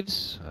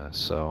Greaves.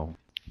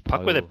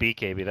 Puck with a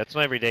BKB. That's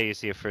not every day you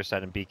see a first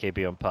item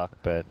BKB on Puck,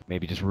 but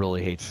maybe just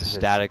really hates the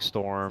Static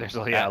Storm. There's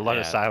a lot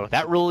of silence.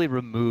 That really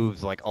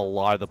removes like a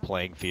lot of the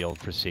playing field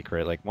for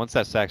Secret. Like once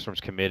that Static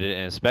Storm's committed,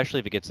 and especially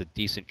if it gets a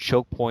decent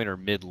choke point or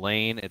mid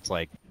lane, it's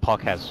like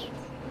Puck has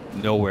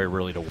nowhere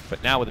really to.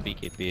 But now with the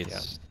BKB,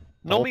 it's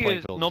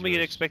normally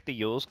you'd expect the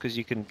Yules because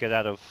you can get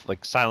out of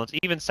like silence.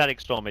 Even Static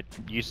Storm, it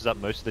uses up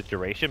most of the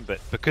duration, but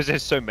because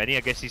there's so many, I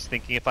guess he's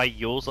thinking if I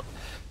Yules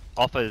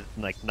off a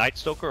like Night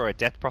Stalker or a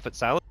Death Prophet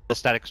silence, the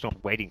Static Storm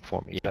waiting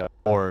for me. Yeah,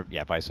 or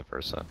yeah, vice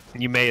versa.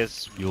 You may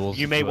Yules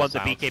you may into a want the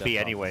silence BKB step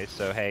up. anyway,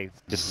 so hey,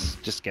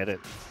 just get it.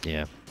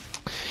 Yeah.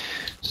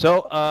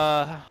 So,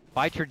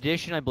 by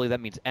tradition, I believe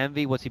that means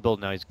Envy. What's he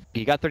building now?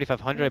 He got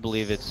 3,500. I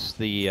believe it's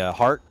the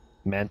Heart.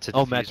 Manta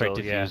Oh, that's right,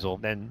 yeah. Diffusal.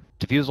 Then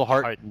Diffusal,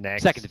 Heart,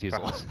 next. second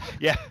Diffusal.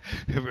 Yeah,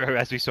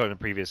 as we saw in the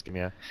previous game,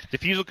 yeah.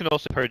 Diffusal can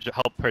also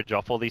help purge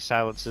off all these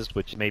silences,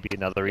 which may be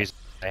another reason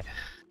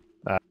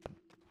why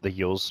the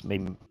Yules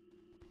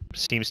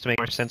seems to make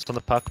more sense on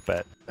the puck,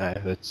 but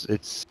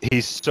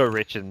he's so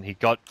rich and he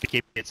got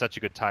BKB at such a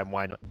good time,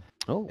 why not?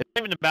 Oh. It's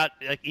not even about,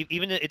 like,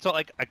 even it's not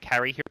like a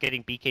carry here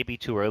getting BKB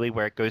too early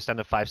where it goes down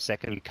to 5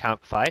 seconds, you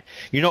can't fight.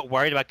 You're not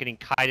worried about getting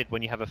kited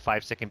when you have a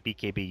 5-second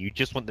BKB. You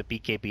just want the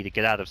BKB to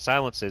get out of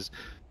silences,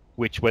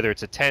 which whether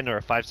it's a 10 or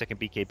a 5-second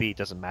BKB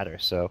doesn't matter.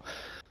 So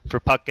for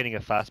Puck, getting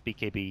a fast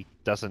BKB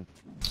doesn't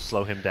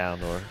slow him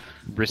down or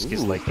risk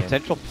his late game.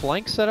 Potential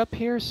flank setup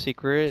here.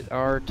 Secret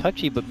are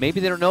touchy, but maybe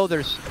they don't know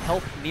there's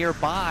help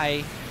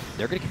nearby.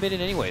 They're going to commit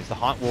it anyways. The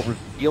Haunt will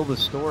reveal the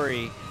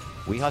story.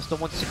 Weehaw still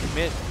wants to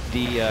commit.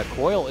 The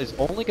Coil is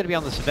only going to be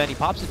on the Sven. He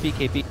pops his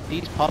BKB,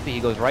 sees Puppey, he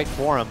goes right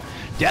for him.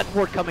 Death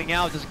Ward coming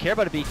out, doesn't care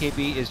about a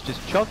BKB, is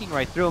just choking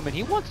right through him, and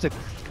he wants to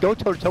go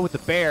toe-to-toe with the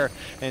Bear,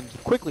 and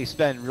quickly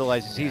Sven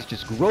realizes he's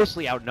just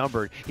grossly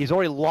outnumbered. He's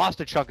already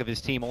lost a chunk of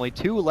his team, only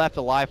 2 left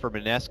alive for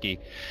Mineski.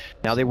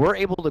 Now they were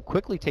able to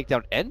quickly take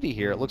down Envy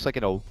here, it looks like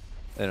in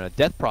a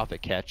Death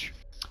Prophet catch.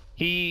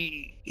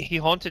 He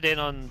haunted in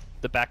on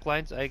the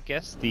backlines, I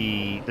guess.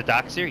 The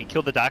Darkseer. He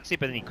killed the Darkseer,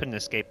 but then he couldn't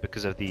escape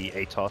because of the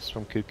Atos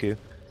from Cuckoo.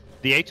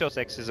 The Atos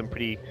X is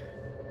pretty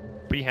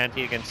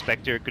handy against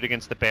Spectre, good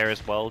against the Bear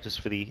as well, just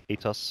for the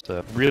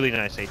Atos. Really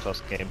nice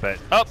Atos game, but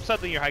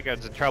suddenly your high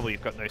ground's in trouble.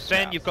 You've got no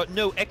Sven, you've got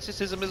no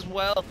Exorcism as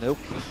well. Nope.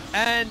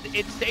 And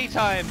it's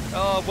daytime.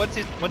 Oh, once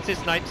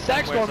his night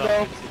Stack Storm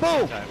though.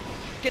 Boom!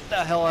 Get the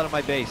hell out of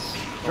my base.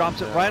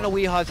 Drops it right on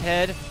Weehaw's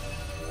head.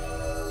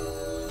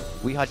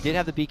 Weehaw did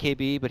have the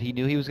BKB, but he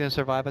knew he was going to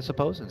survive, I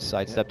suppose, and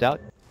sidestepped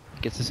out.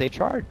 Gets the safe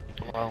charge.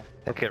 Well,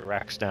 they'll get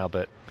racks now,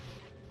 but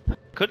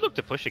could look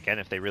to push again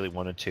if they really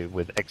wanted to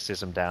with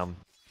Exorcism down.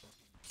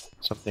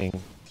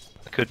 Something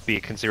could be a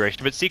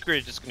consideration, but Secret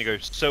is just going to go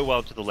so well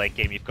into the late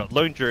game. You've got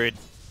Lone Druid,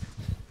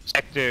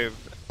 Sector,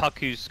 Puck,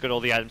 who's got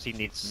all the items he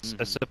needs,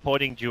 a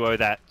supporting duo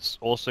that's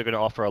also going to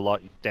offer a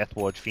lot. Death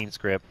Ward, Fiend's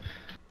Grip,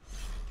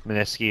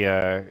 Mineski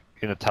are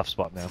in a tough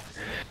spot now.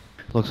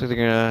 Looks like they're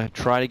going to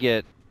try to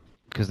get,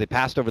 because they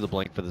passed over the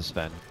blink for the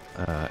Sven.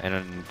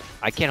 And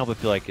I can't help but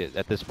feel like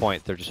at this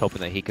point they're just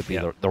hoping that he could be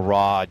the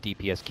raw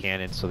DPS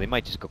cannon, so they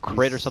might just go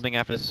crit or something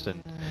after this.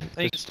 And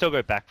you can still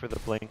go back for the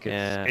blink.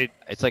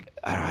 It's like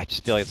I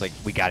just feel like it's like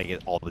we got to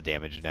get all the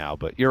damage now.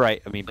 But you're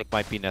right. I mean, blink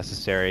might be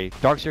necessary.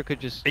 Darkseer could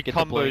just get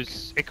the blink.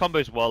 It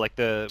combos well. Like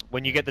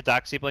when you get the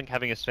Darkseer blink,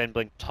 having a Sven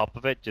blink top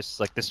of it, just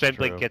like the Sven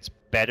blink gets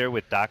better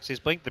with Darkseer's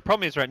blink. The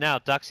problem is right now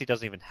Darkseer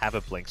doesn't even have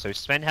a blink, so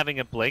Sven having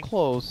a blink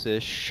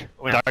close-ish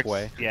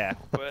halfway. Yeah,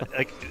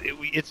 like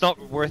it's not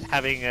worth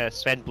having a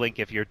Sven blink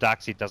if your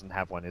Darkseer doesn't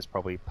have one. Is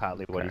probably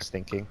partly what he's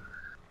thinking.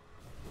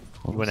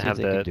 You want to have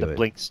the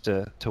blinks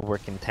to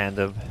work in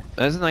tandem.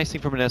 That's a nice thing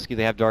for Mineski.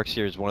 They have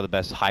Darkseer as one of the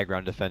best high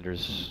ground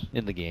defenders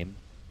in the game,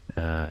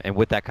 and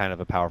with that kind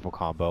of a powerful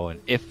combo, and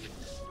if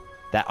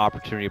that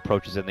opportunity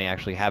approaches and they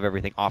actually have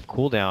everything off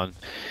cooldown,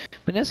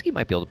 Mineski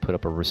might be able to put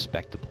up a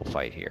respectable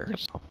fight here. Yep.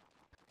 So,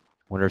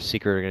 wonder if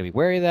Secret are going to be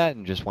wary of that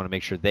and just want to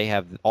make sure they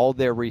have all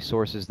their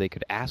resources they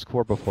could ask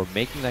for before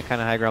making that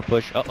kind of high ground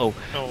push.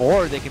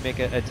 Or they can make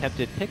an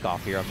attempted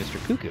pickoff here on Mr.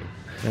 Cuckoo,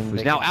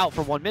 who's now out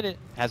for 1 minute,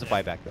 has a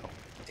buyback though.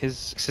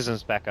 His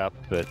Schism's back up,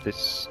 but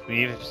this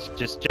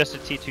just a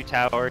T2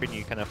 tower and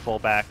you kind of fall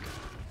back,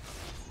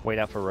 wait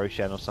out for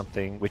Roshan or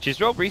something, which is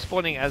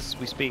respawning as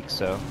we speak,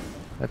 so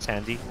that's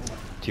handy.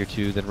 Tier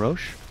 2 then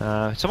Roche?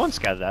 Someone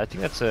scouted that. I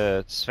think that's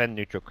a Sven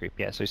neutral creep.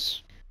 Yeah, so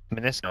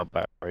Mineski not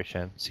by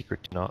Roshan,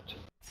 Secret not.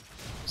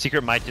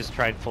 Secret might just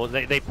try and force.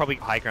 They probably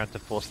high ground to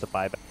force the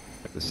buyback.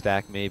 Like the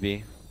stack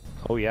maybe.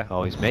 Oh yeah.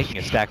 Oh, he's making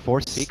a stack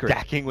for Secret.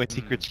 Stacking with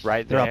Secret's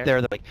right there. They're up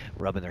there, they're like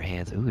rubbing their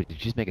hands. Ooh, did you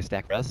just make a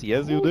stack for us?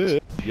 Yes, you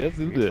did. Yes,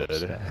 you did.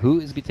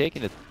 Who is be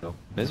taking it though?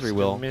 Misery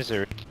will.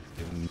 Misery.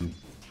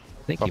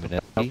 Thank you,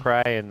 Mineski.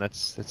 Cry, and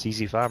that's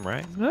easy farm,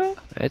 right? Well,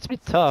 it's been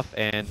tough,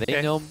 and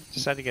they know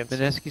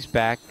Mineski's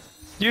back.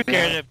 You're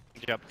scared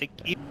to jump.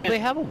 They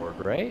have a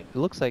word, right? It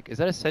looks like, is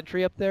that a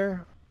sentry up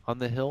there on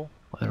the hill?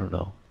 I don't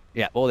know.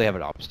 Yeah, well, they have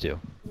an ops too.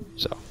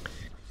 So,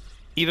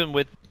 even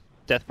with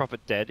Death Prophet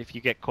dead, if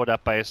you get caught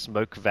up by a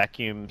smoke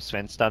vacuum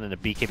Sven stun and a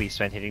BKB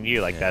Sven hitting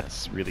you, like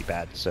that's really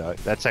bad. So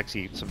that's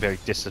actually some very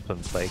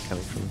disciplined play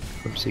coming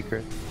from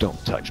Secret.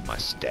 Don't touch my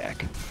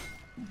stack.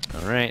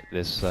 All right,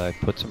 this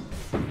puts him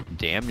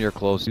damn near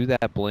close to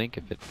that blink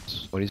if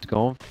it's what he's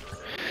going for.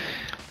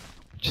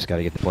 Just got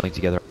to get the blink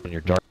together on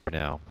your dark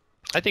now.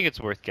 I think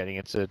it's worth getting.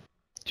 It's a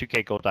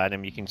 2k gold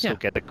item. You can still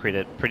get the crit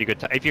at pretty good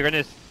time. If you're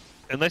gonna,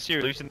 unless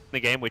you're losing the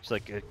game, which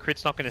like a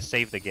crit's not gonna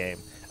save the game.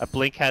 A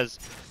blink has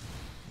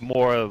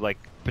more like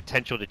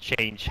potential to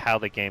change how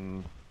the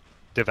game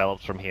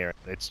develops from here.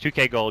 It's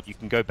 2k gold. You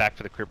can go back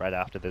for the crit right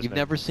after. There's You've no...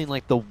 never seen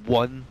like the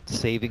one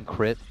saving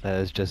crit that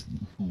is just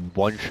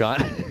one shot.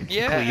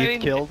 Yeah, I clean,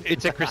 mean, killed.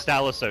 it's a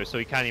Crystalliso, so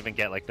he can't even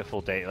get like the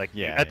full day. Like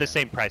at the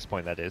same price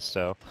point that is.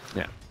 So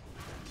yeah.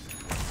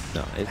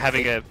 No,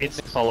 having a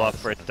instant follow up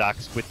for a dark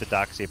with the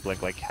Darkseer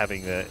blink, like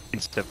having the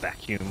instant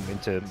vacuum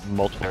into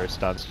multiple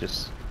stuns,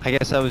 just. I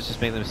guess I was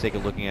just making the mistake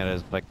of looking at it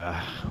as like,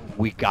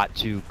 we got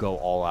to go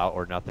all out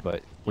or nothing.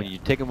 But when you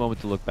take a moment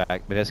to look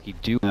back, Mineski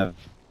do have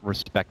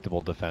respectable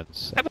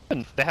defense.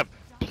 They have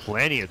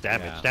plenty of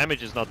damage. Yeah.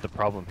 Damage is not the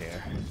problem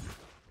here.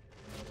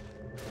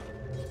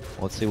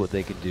 Let's see what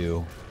they can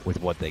do with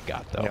what they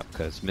got, though.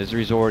 Because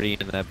Misery's already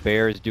in. That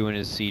Bear is doing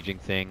his sieging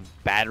thing.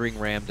 Battering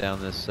ram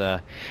down this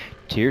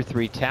tier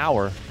 3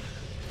 tower.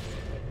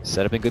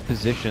 Set up in good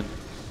position.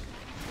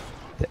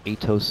 The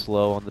Ato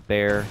slow on the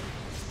Bear.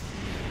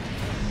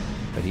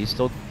 But he's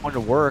still going to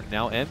work.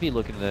 Now Envy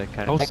looking to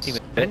kind of team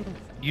it. And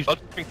used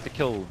strength to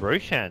kill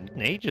Roshan.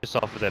 Aegis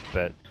off of that,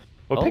 but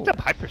picked up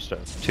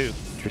Hyperstone too.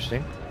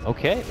 Interesting.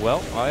 Okay,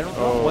 well, I don't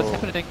know what's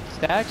happening.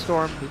 Stag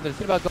Storm, we've been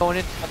thinking about going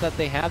in, not that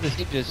they have this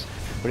Aegis,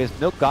 but he has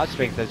no God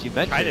Strength, as you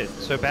mentioned. Tried it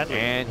so badly.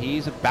 And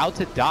he's about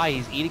to die.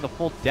 He's eating a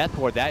full Death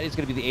Ward. That is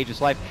going to be the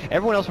Aegis life.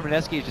 Everyone else from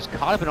Mineski is just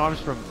caught up in arms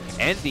from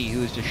Envy,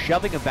 who is just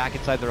shoving him back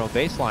inside their own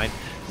baseline.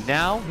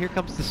 Now, here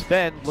comes the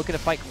Sven, looking to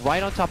fight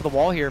right on top of the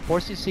wall here,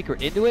 forcing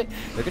Secret into it.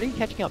 They're going to be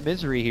catching out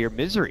Misery here.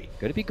 Misery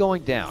going to be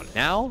going down.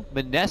 Now,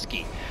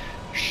 Mineski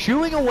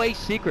shooing away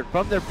Secret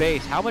from their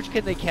base. How much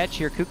can they catch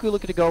here? Cuckoo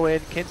looking to go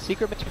in. Can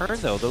Secret return,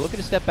 though? They're looking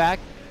to step back,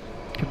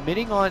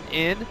 committing on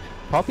in.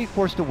 Puppey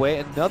forced away.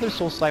 Another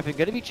Soul Siphon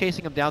going to be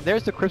chasing him down.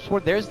 There's the Crypt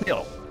Sword. There's the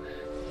kill.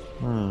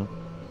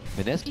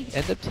 Mineski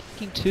ends up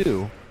taking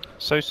 2.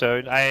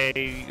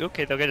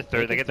 Okay, they'll get a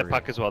third. They get the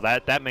puck as well.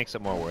 That makes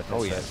it more worth it.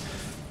 Oh, yeah.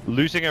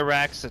 Losing a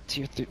Rax, a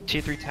tier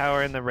 3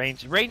 tower in the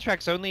range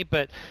tracks only,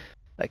 but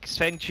like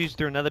Sven chews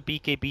through another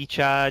BKB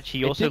charge.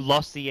 He also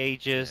lost the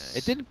Aegis.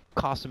 It didn't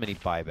cost him any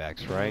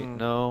buybacks, right?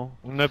 No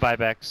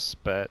buybacks,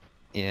 but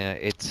yeah,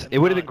 it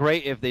would have been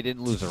great if they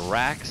didn't lose a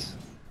Rax,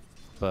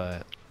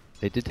 but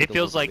they did. Take it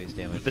feels like base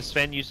damage. the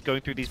Sven used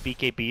going through these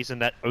BKBs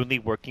and that only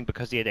working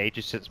because he had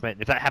Aegis since meant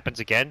if that happens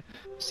again,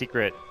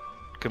 Secret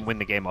can win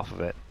the game off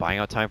of it. Buying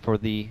out time for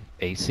the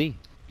AC.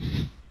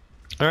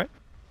 All right.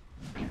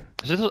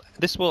 So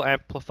this will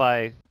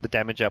amplify the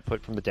damage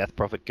output from the Death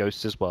Prophet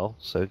Ghost as well,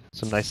 so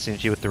some nice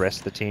synergy with the rest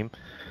of the team.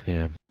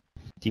 Yeah.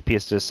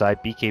 DPS to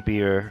decide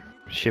BKB or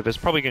Shiva's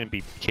probably going to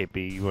be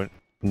BKB. You won't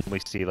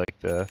normally see like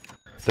the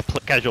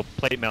casual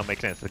plate mail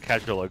makes sense. The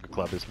casual Ogre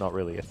Club is not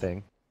really a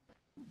thing.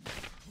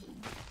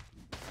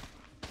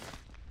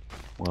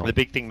 Well, the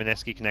big thing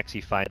Mineski can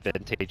actually find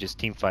advantageous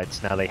team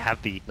fights. Now they have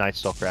the Night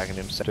Stalker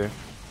Aghanim Center,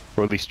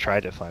 or at least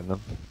try to find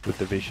them with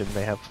the vision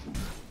they have.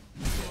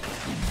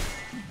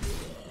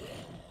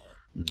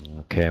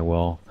 Okay,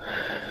 well,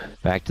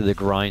 back to the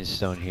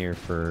grindstone here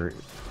for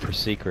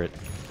Secret.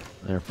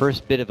 Their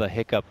first bit of a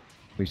hiccup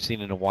we've seen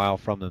in a while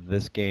from them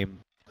this game,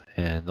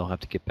 and they'll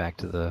have to get back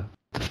to the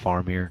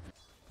farm here.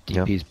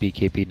 DP's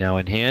BKB now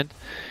in hand,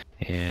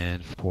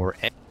 and for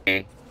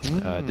A,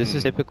 this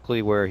is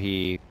typically where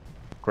he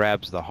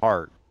grabs the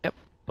heart. Yep.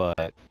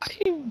 But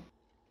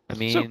I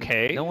mean, it's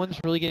okay. No one's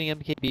really getting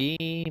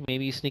MKB.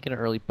 Maybe sneaking an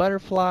early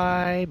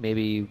butterfly.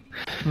 Maybe.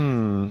 I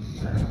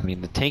mean,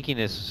 the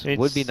tankiness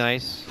would be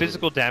nice.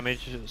 Physical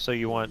damage, so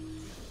you want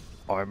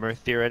armor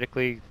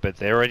theoretically, but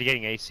they're already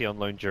getting AC on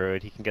Lone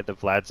Druid. He can get the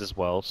Vlads as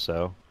well,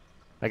 so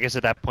I guess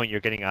at that point you're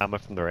getting armor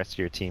from the rest of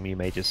your team. You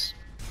may just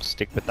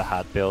stick with the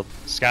hard build.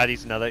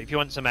 Skadi's another. If you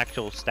want some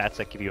actual stats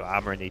that give you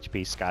armor and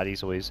HP,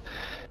 Skadi's always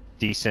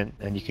decent,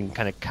 and you can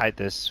kind of kite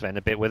this Sven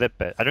a bit with it,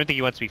 but I don't think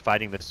he wants to be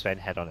fighting the Sven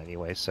head on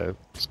anyway, so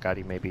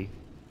Skadi maybe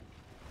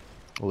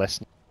less.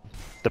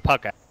 The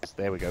puck,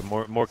 there we go,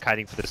 more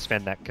kiting for the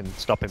Sven that can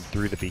stop him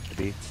through the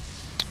BKB.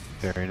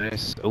 Very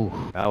nice.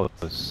 Oh, that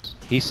was...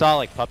 He saw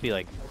like Puppey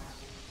like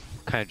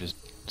kind of just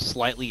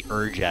slightly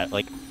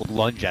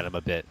lunge at him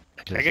a bit.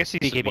 I guess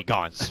he's BKB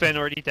gone. Sven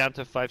already down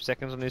to 5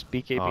 seconds on his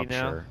BKB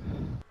now. Sure.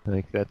 I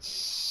think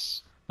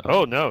that's...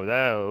 Oh no,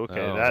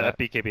 that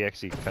BKB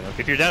actually kind of...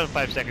 If you're down in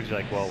 5 seconds, you're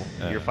like, well,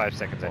 you're 5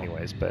 seconds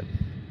anyways, but...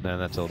 No,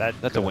 that's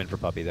a win for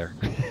Puppey there.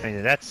 I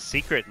mean, that's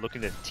Secret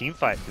looking at team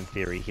fight in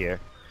theory here.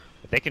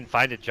 If they can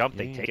find a jump,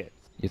 they take it.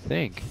 You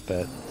think,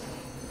 but...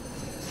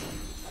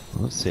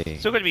 Let's see.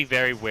 Still going to be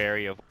very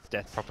wary of what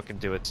Death Prophet can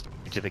do at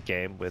stage of the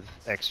game with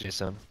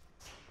Exorcism.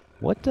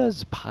 What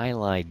does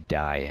Pylai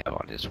Die have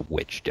on his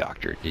Witch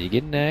Doctor? Did he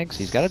get an axe?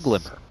 He's got a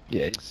Glimmer.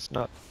 Yeah, it's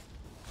not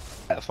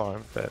that far,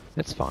 but...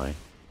 It's fine.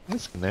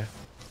 It's in there.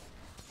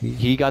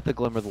 He got the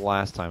Glimmer the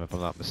last time, if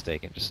I'm not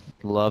mistaken. Just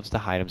loves to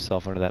hide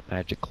himself under that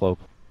magic cloak,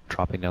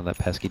 dropping down that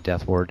pesky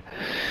Death Ward.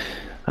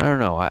 I don't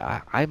know.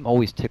 I'm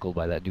always tickled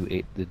by that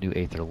the new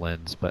Aether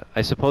Lens, but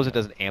I suppose it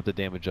doesn't amp the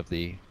damage of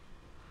the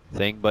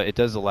thing, but it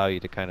does allow you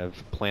to kind of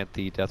plant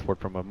the Death Ward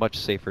from a much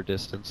safer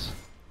distance.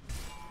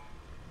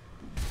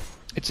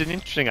 It's an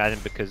interesting item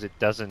because it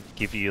doesn't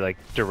give you like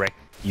direct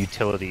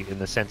utility in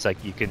the sense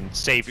like you can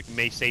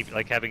may save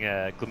like having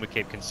a Glimmer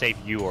Cape can save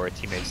you or a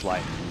teammate's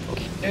life.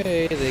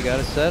 Okay, they got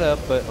a setup,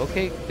 but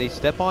okay, they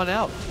step on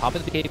out, pop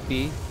in the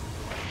KP.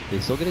 They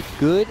still get a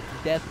good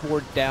death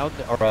ward down,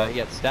 or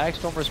yeah, Static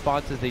Storm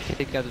responses. They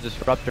take out the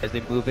Disruptor as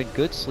they move in.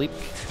 Good sleep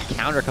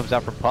counter comes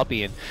out from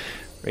Puppey, and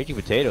Raging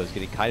Potato is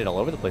getting kited all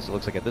over the place, it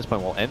looks like at this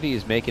point, while Envy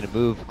is making a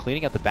move,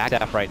 cleaning out the back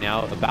half right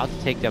now, about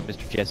to take down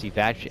Mr. Jesse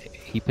Vatch.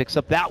 He picks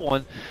up that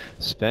one.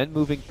 Sven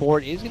moving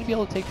forward is going to be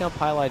able to take down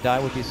Pylai Die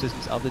with the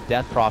assistance of the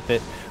Death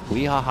Prophet.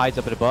 Weehaw hides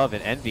up and above,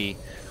 and Envy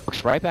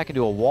looks right back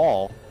into a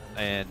wall.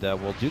 And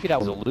we'll duke it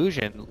out with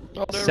Illusion.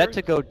 Set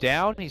to go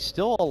down. He's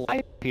still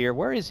alive here.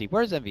 Where is he?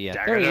 Where's Envy at?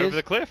 There he is. Over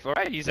the cliff. All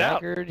right, he's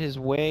out. Daggered his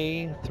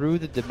way through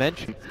the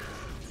dimension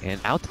and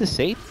out to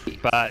safety.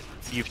 But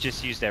you've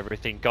just used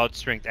everything. God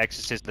Strength,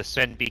 Exorcist, the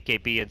Sven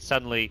BKB, and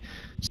suddenly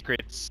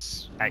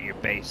Secrets at your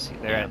base.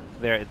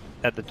 They're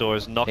at the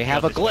doors, knocking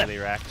have on a glyph. melee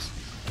racks.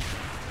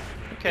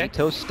 Okay.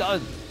 Toe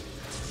stun.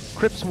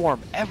 Crypt Swarm,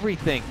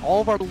 everything,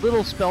 all of our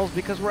little spells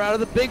because we're out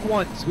of the big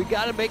ones. We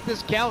got to make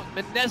this count.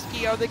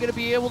 Mineski, are they going to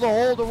be able to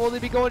hold or will they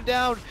be going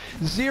down?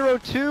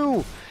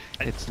 0-2.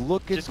 It's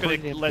looking just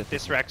going to let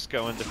this Rax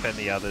go and defend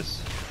the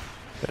others.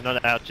 They're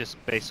not out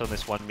just based on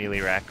this one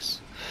melee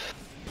Rax.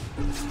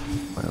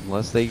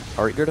 Unless they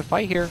are eager to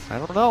fight here. I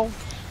don't know.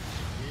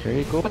 There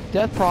you go,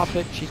 Death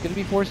Prophet. She's going to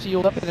be forced to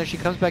yield up, and as she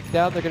comes back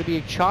down, they're going to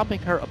be chopping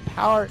her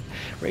apart.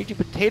 Raging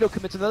Potato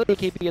commits another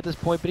AKB at this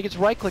point, but he gets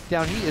right-clicked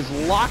down. He is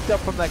locked up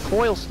from that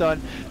coil stun,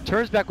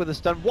 turns back with a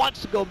stun,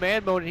 wants to go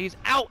man mode, and he's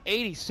out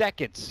 80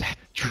 seconds.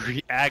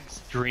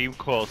 Ag's Dream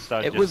Coil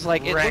stun. It was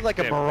like, it looked like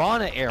a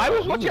Marana arrow. I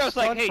was watching, I was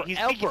like, hey,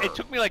 it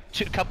took me like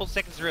a couple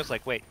seconds to realize,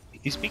 like, wait,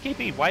 he's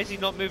BKB, why is he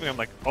not moving? I'm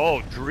like,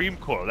 oh, Dream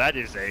Coil, that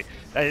is a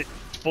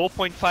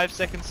 4.5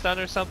 second stun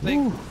or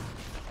something. Ooh.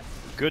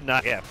 Good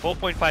night. Yeah,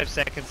 4.5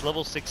 seconds,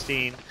 level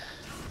 16.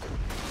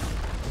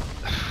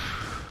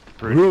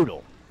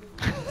 Brutal.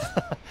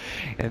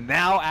 And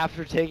now,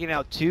 after taking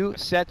out 2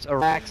 sets of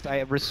racks,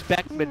 I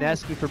respect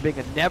Mineski for being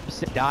a never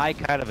die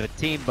kind of a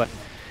team, but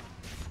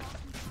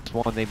it's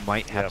one they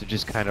might have to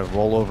just kind of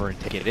roll over and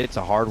take it. It's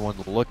a hard one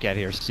to look at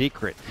here.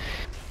 Secret,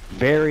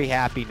 very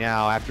happy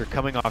now after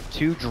coming off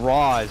 2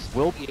 draws,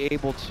 will be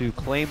able to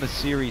claim a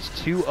series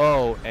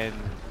 2-0 and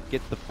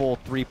get the full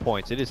 3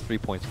 points. It is 3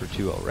 points for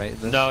 2-0, right?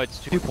 No, it's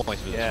 2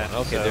 points for this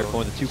one. Okay, so, they're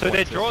going to 2 points. So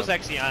their draws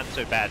actually aren't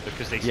so bad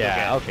because they still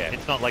get. Okay.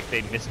 It's not like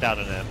they missed out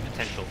on a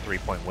potential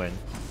 3-point win.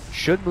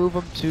 Should move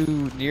them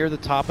to near the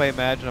top, I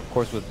imagine. Of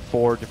course, with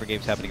 4 different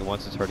games happening at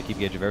once, it's hard to keep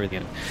the edge of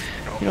everything.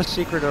 You know,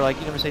 Secret are like,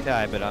 you never say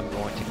die, but I'm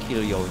going to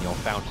kill you in your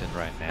fountain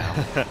right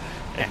now.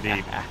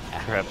 Indeed.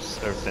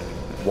 Perhaps Irvin.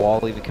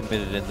 Wall even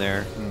committed in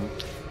there.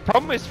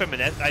 Problem is for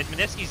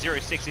Mineski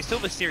 0-6, they still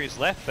have a series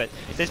left, but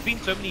there's been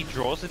so many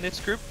draws in this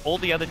group. All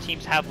the other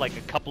teams have like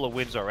a couple of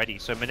wins already.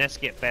 So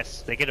Mineski at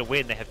best, they get a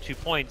win, they have 2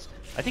 points.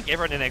 I think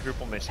everyone in that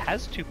group almost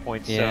has 2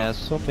 points. Yeah,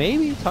 so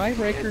maybe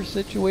tiebreaker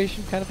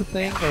situation kind of a the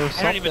thing, or something.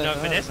 I don't even know.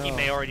 Mineski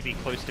may already be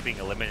close to being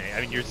eliminated. I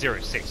mean, you're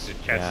 0-6, so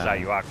chances are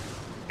you are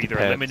either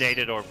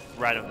eliminated or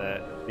right on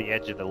the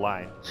edge of the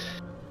line.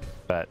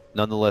 But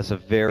nonetheless, a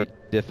very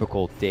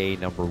difficult day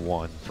number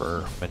 1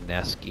 for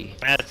Mineski.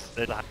 That's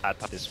the hard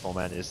part of this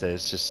format is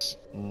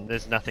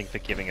there's nothing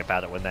forgiving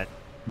about it when that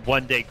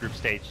one-day group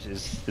stage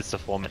is the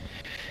format.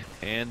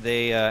 And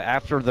they,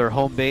 after their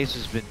home base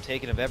has been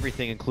taken of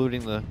everything,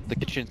 including the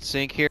kitchen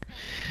sink here,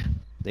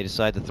 they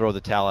decide to throw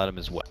the towel at him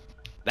as well.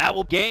 That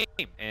will game,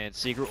 and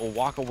Secret will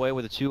walk away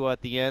with a 2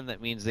 at the end.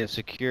 That means they've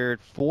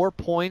secured 4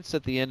 points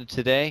at the end of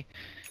today.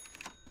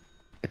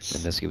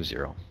 Mineski was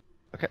 0.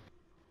 Okay.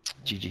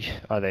 GG.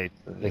 Oh, they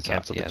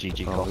canceled the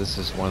GG call. This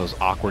is one of those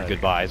awkward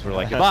goodbyes. We're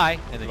like, goodbye,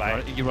 and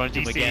then you run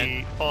into him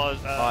again. Pause.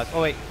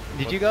 Oh wait,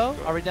 did you go?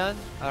 Are we done?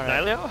 All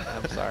right.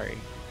 I'm sorry.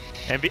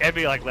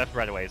 MB like left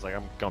right away. He's like,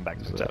 I'm going back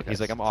to the He's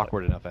like, I'm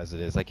awkward enough as it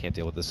is. I can't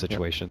deal with this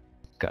situation.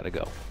 Gotta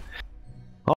go.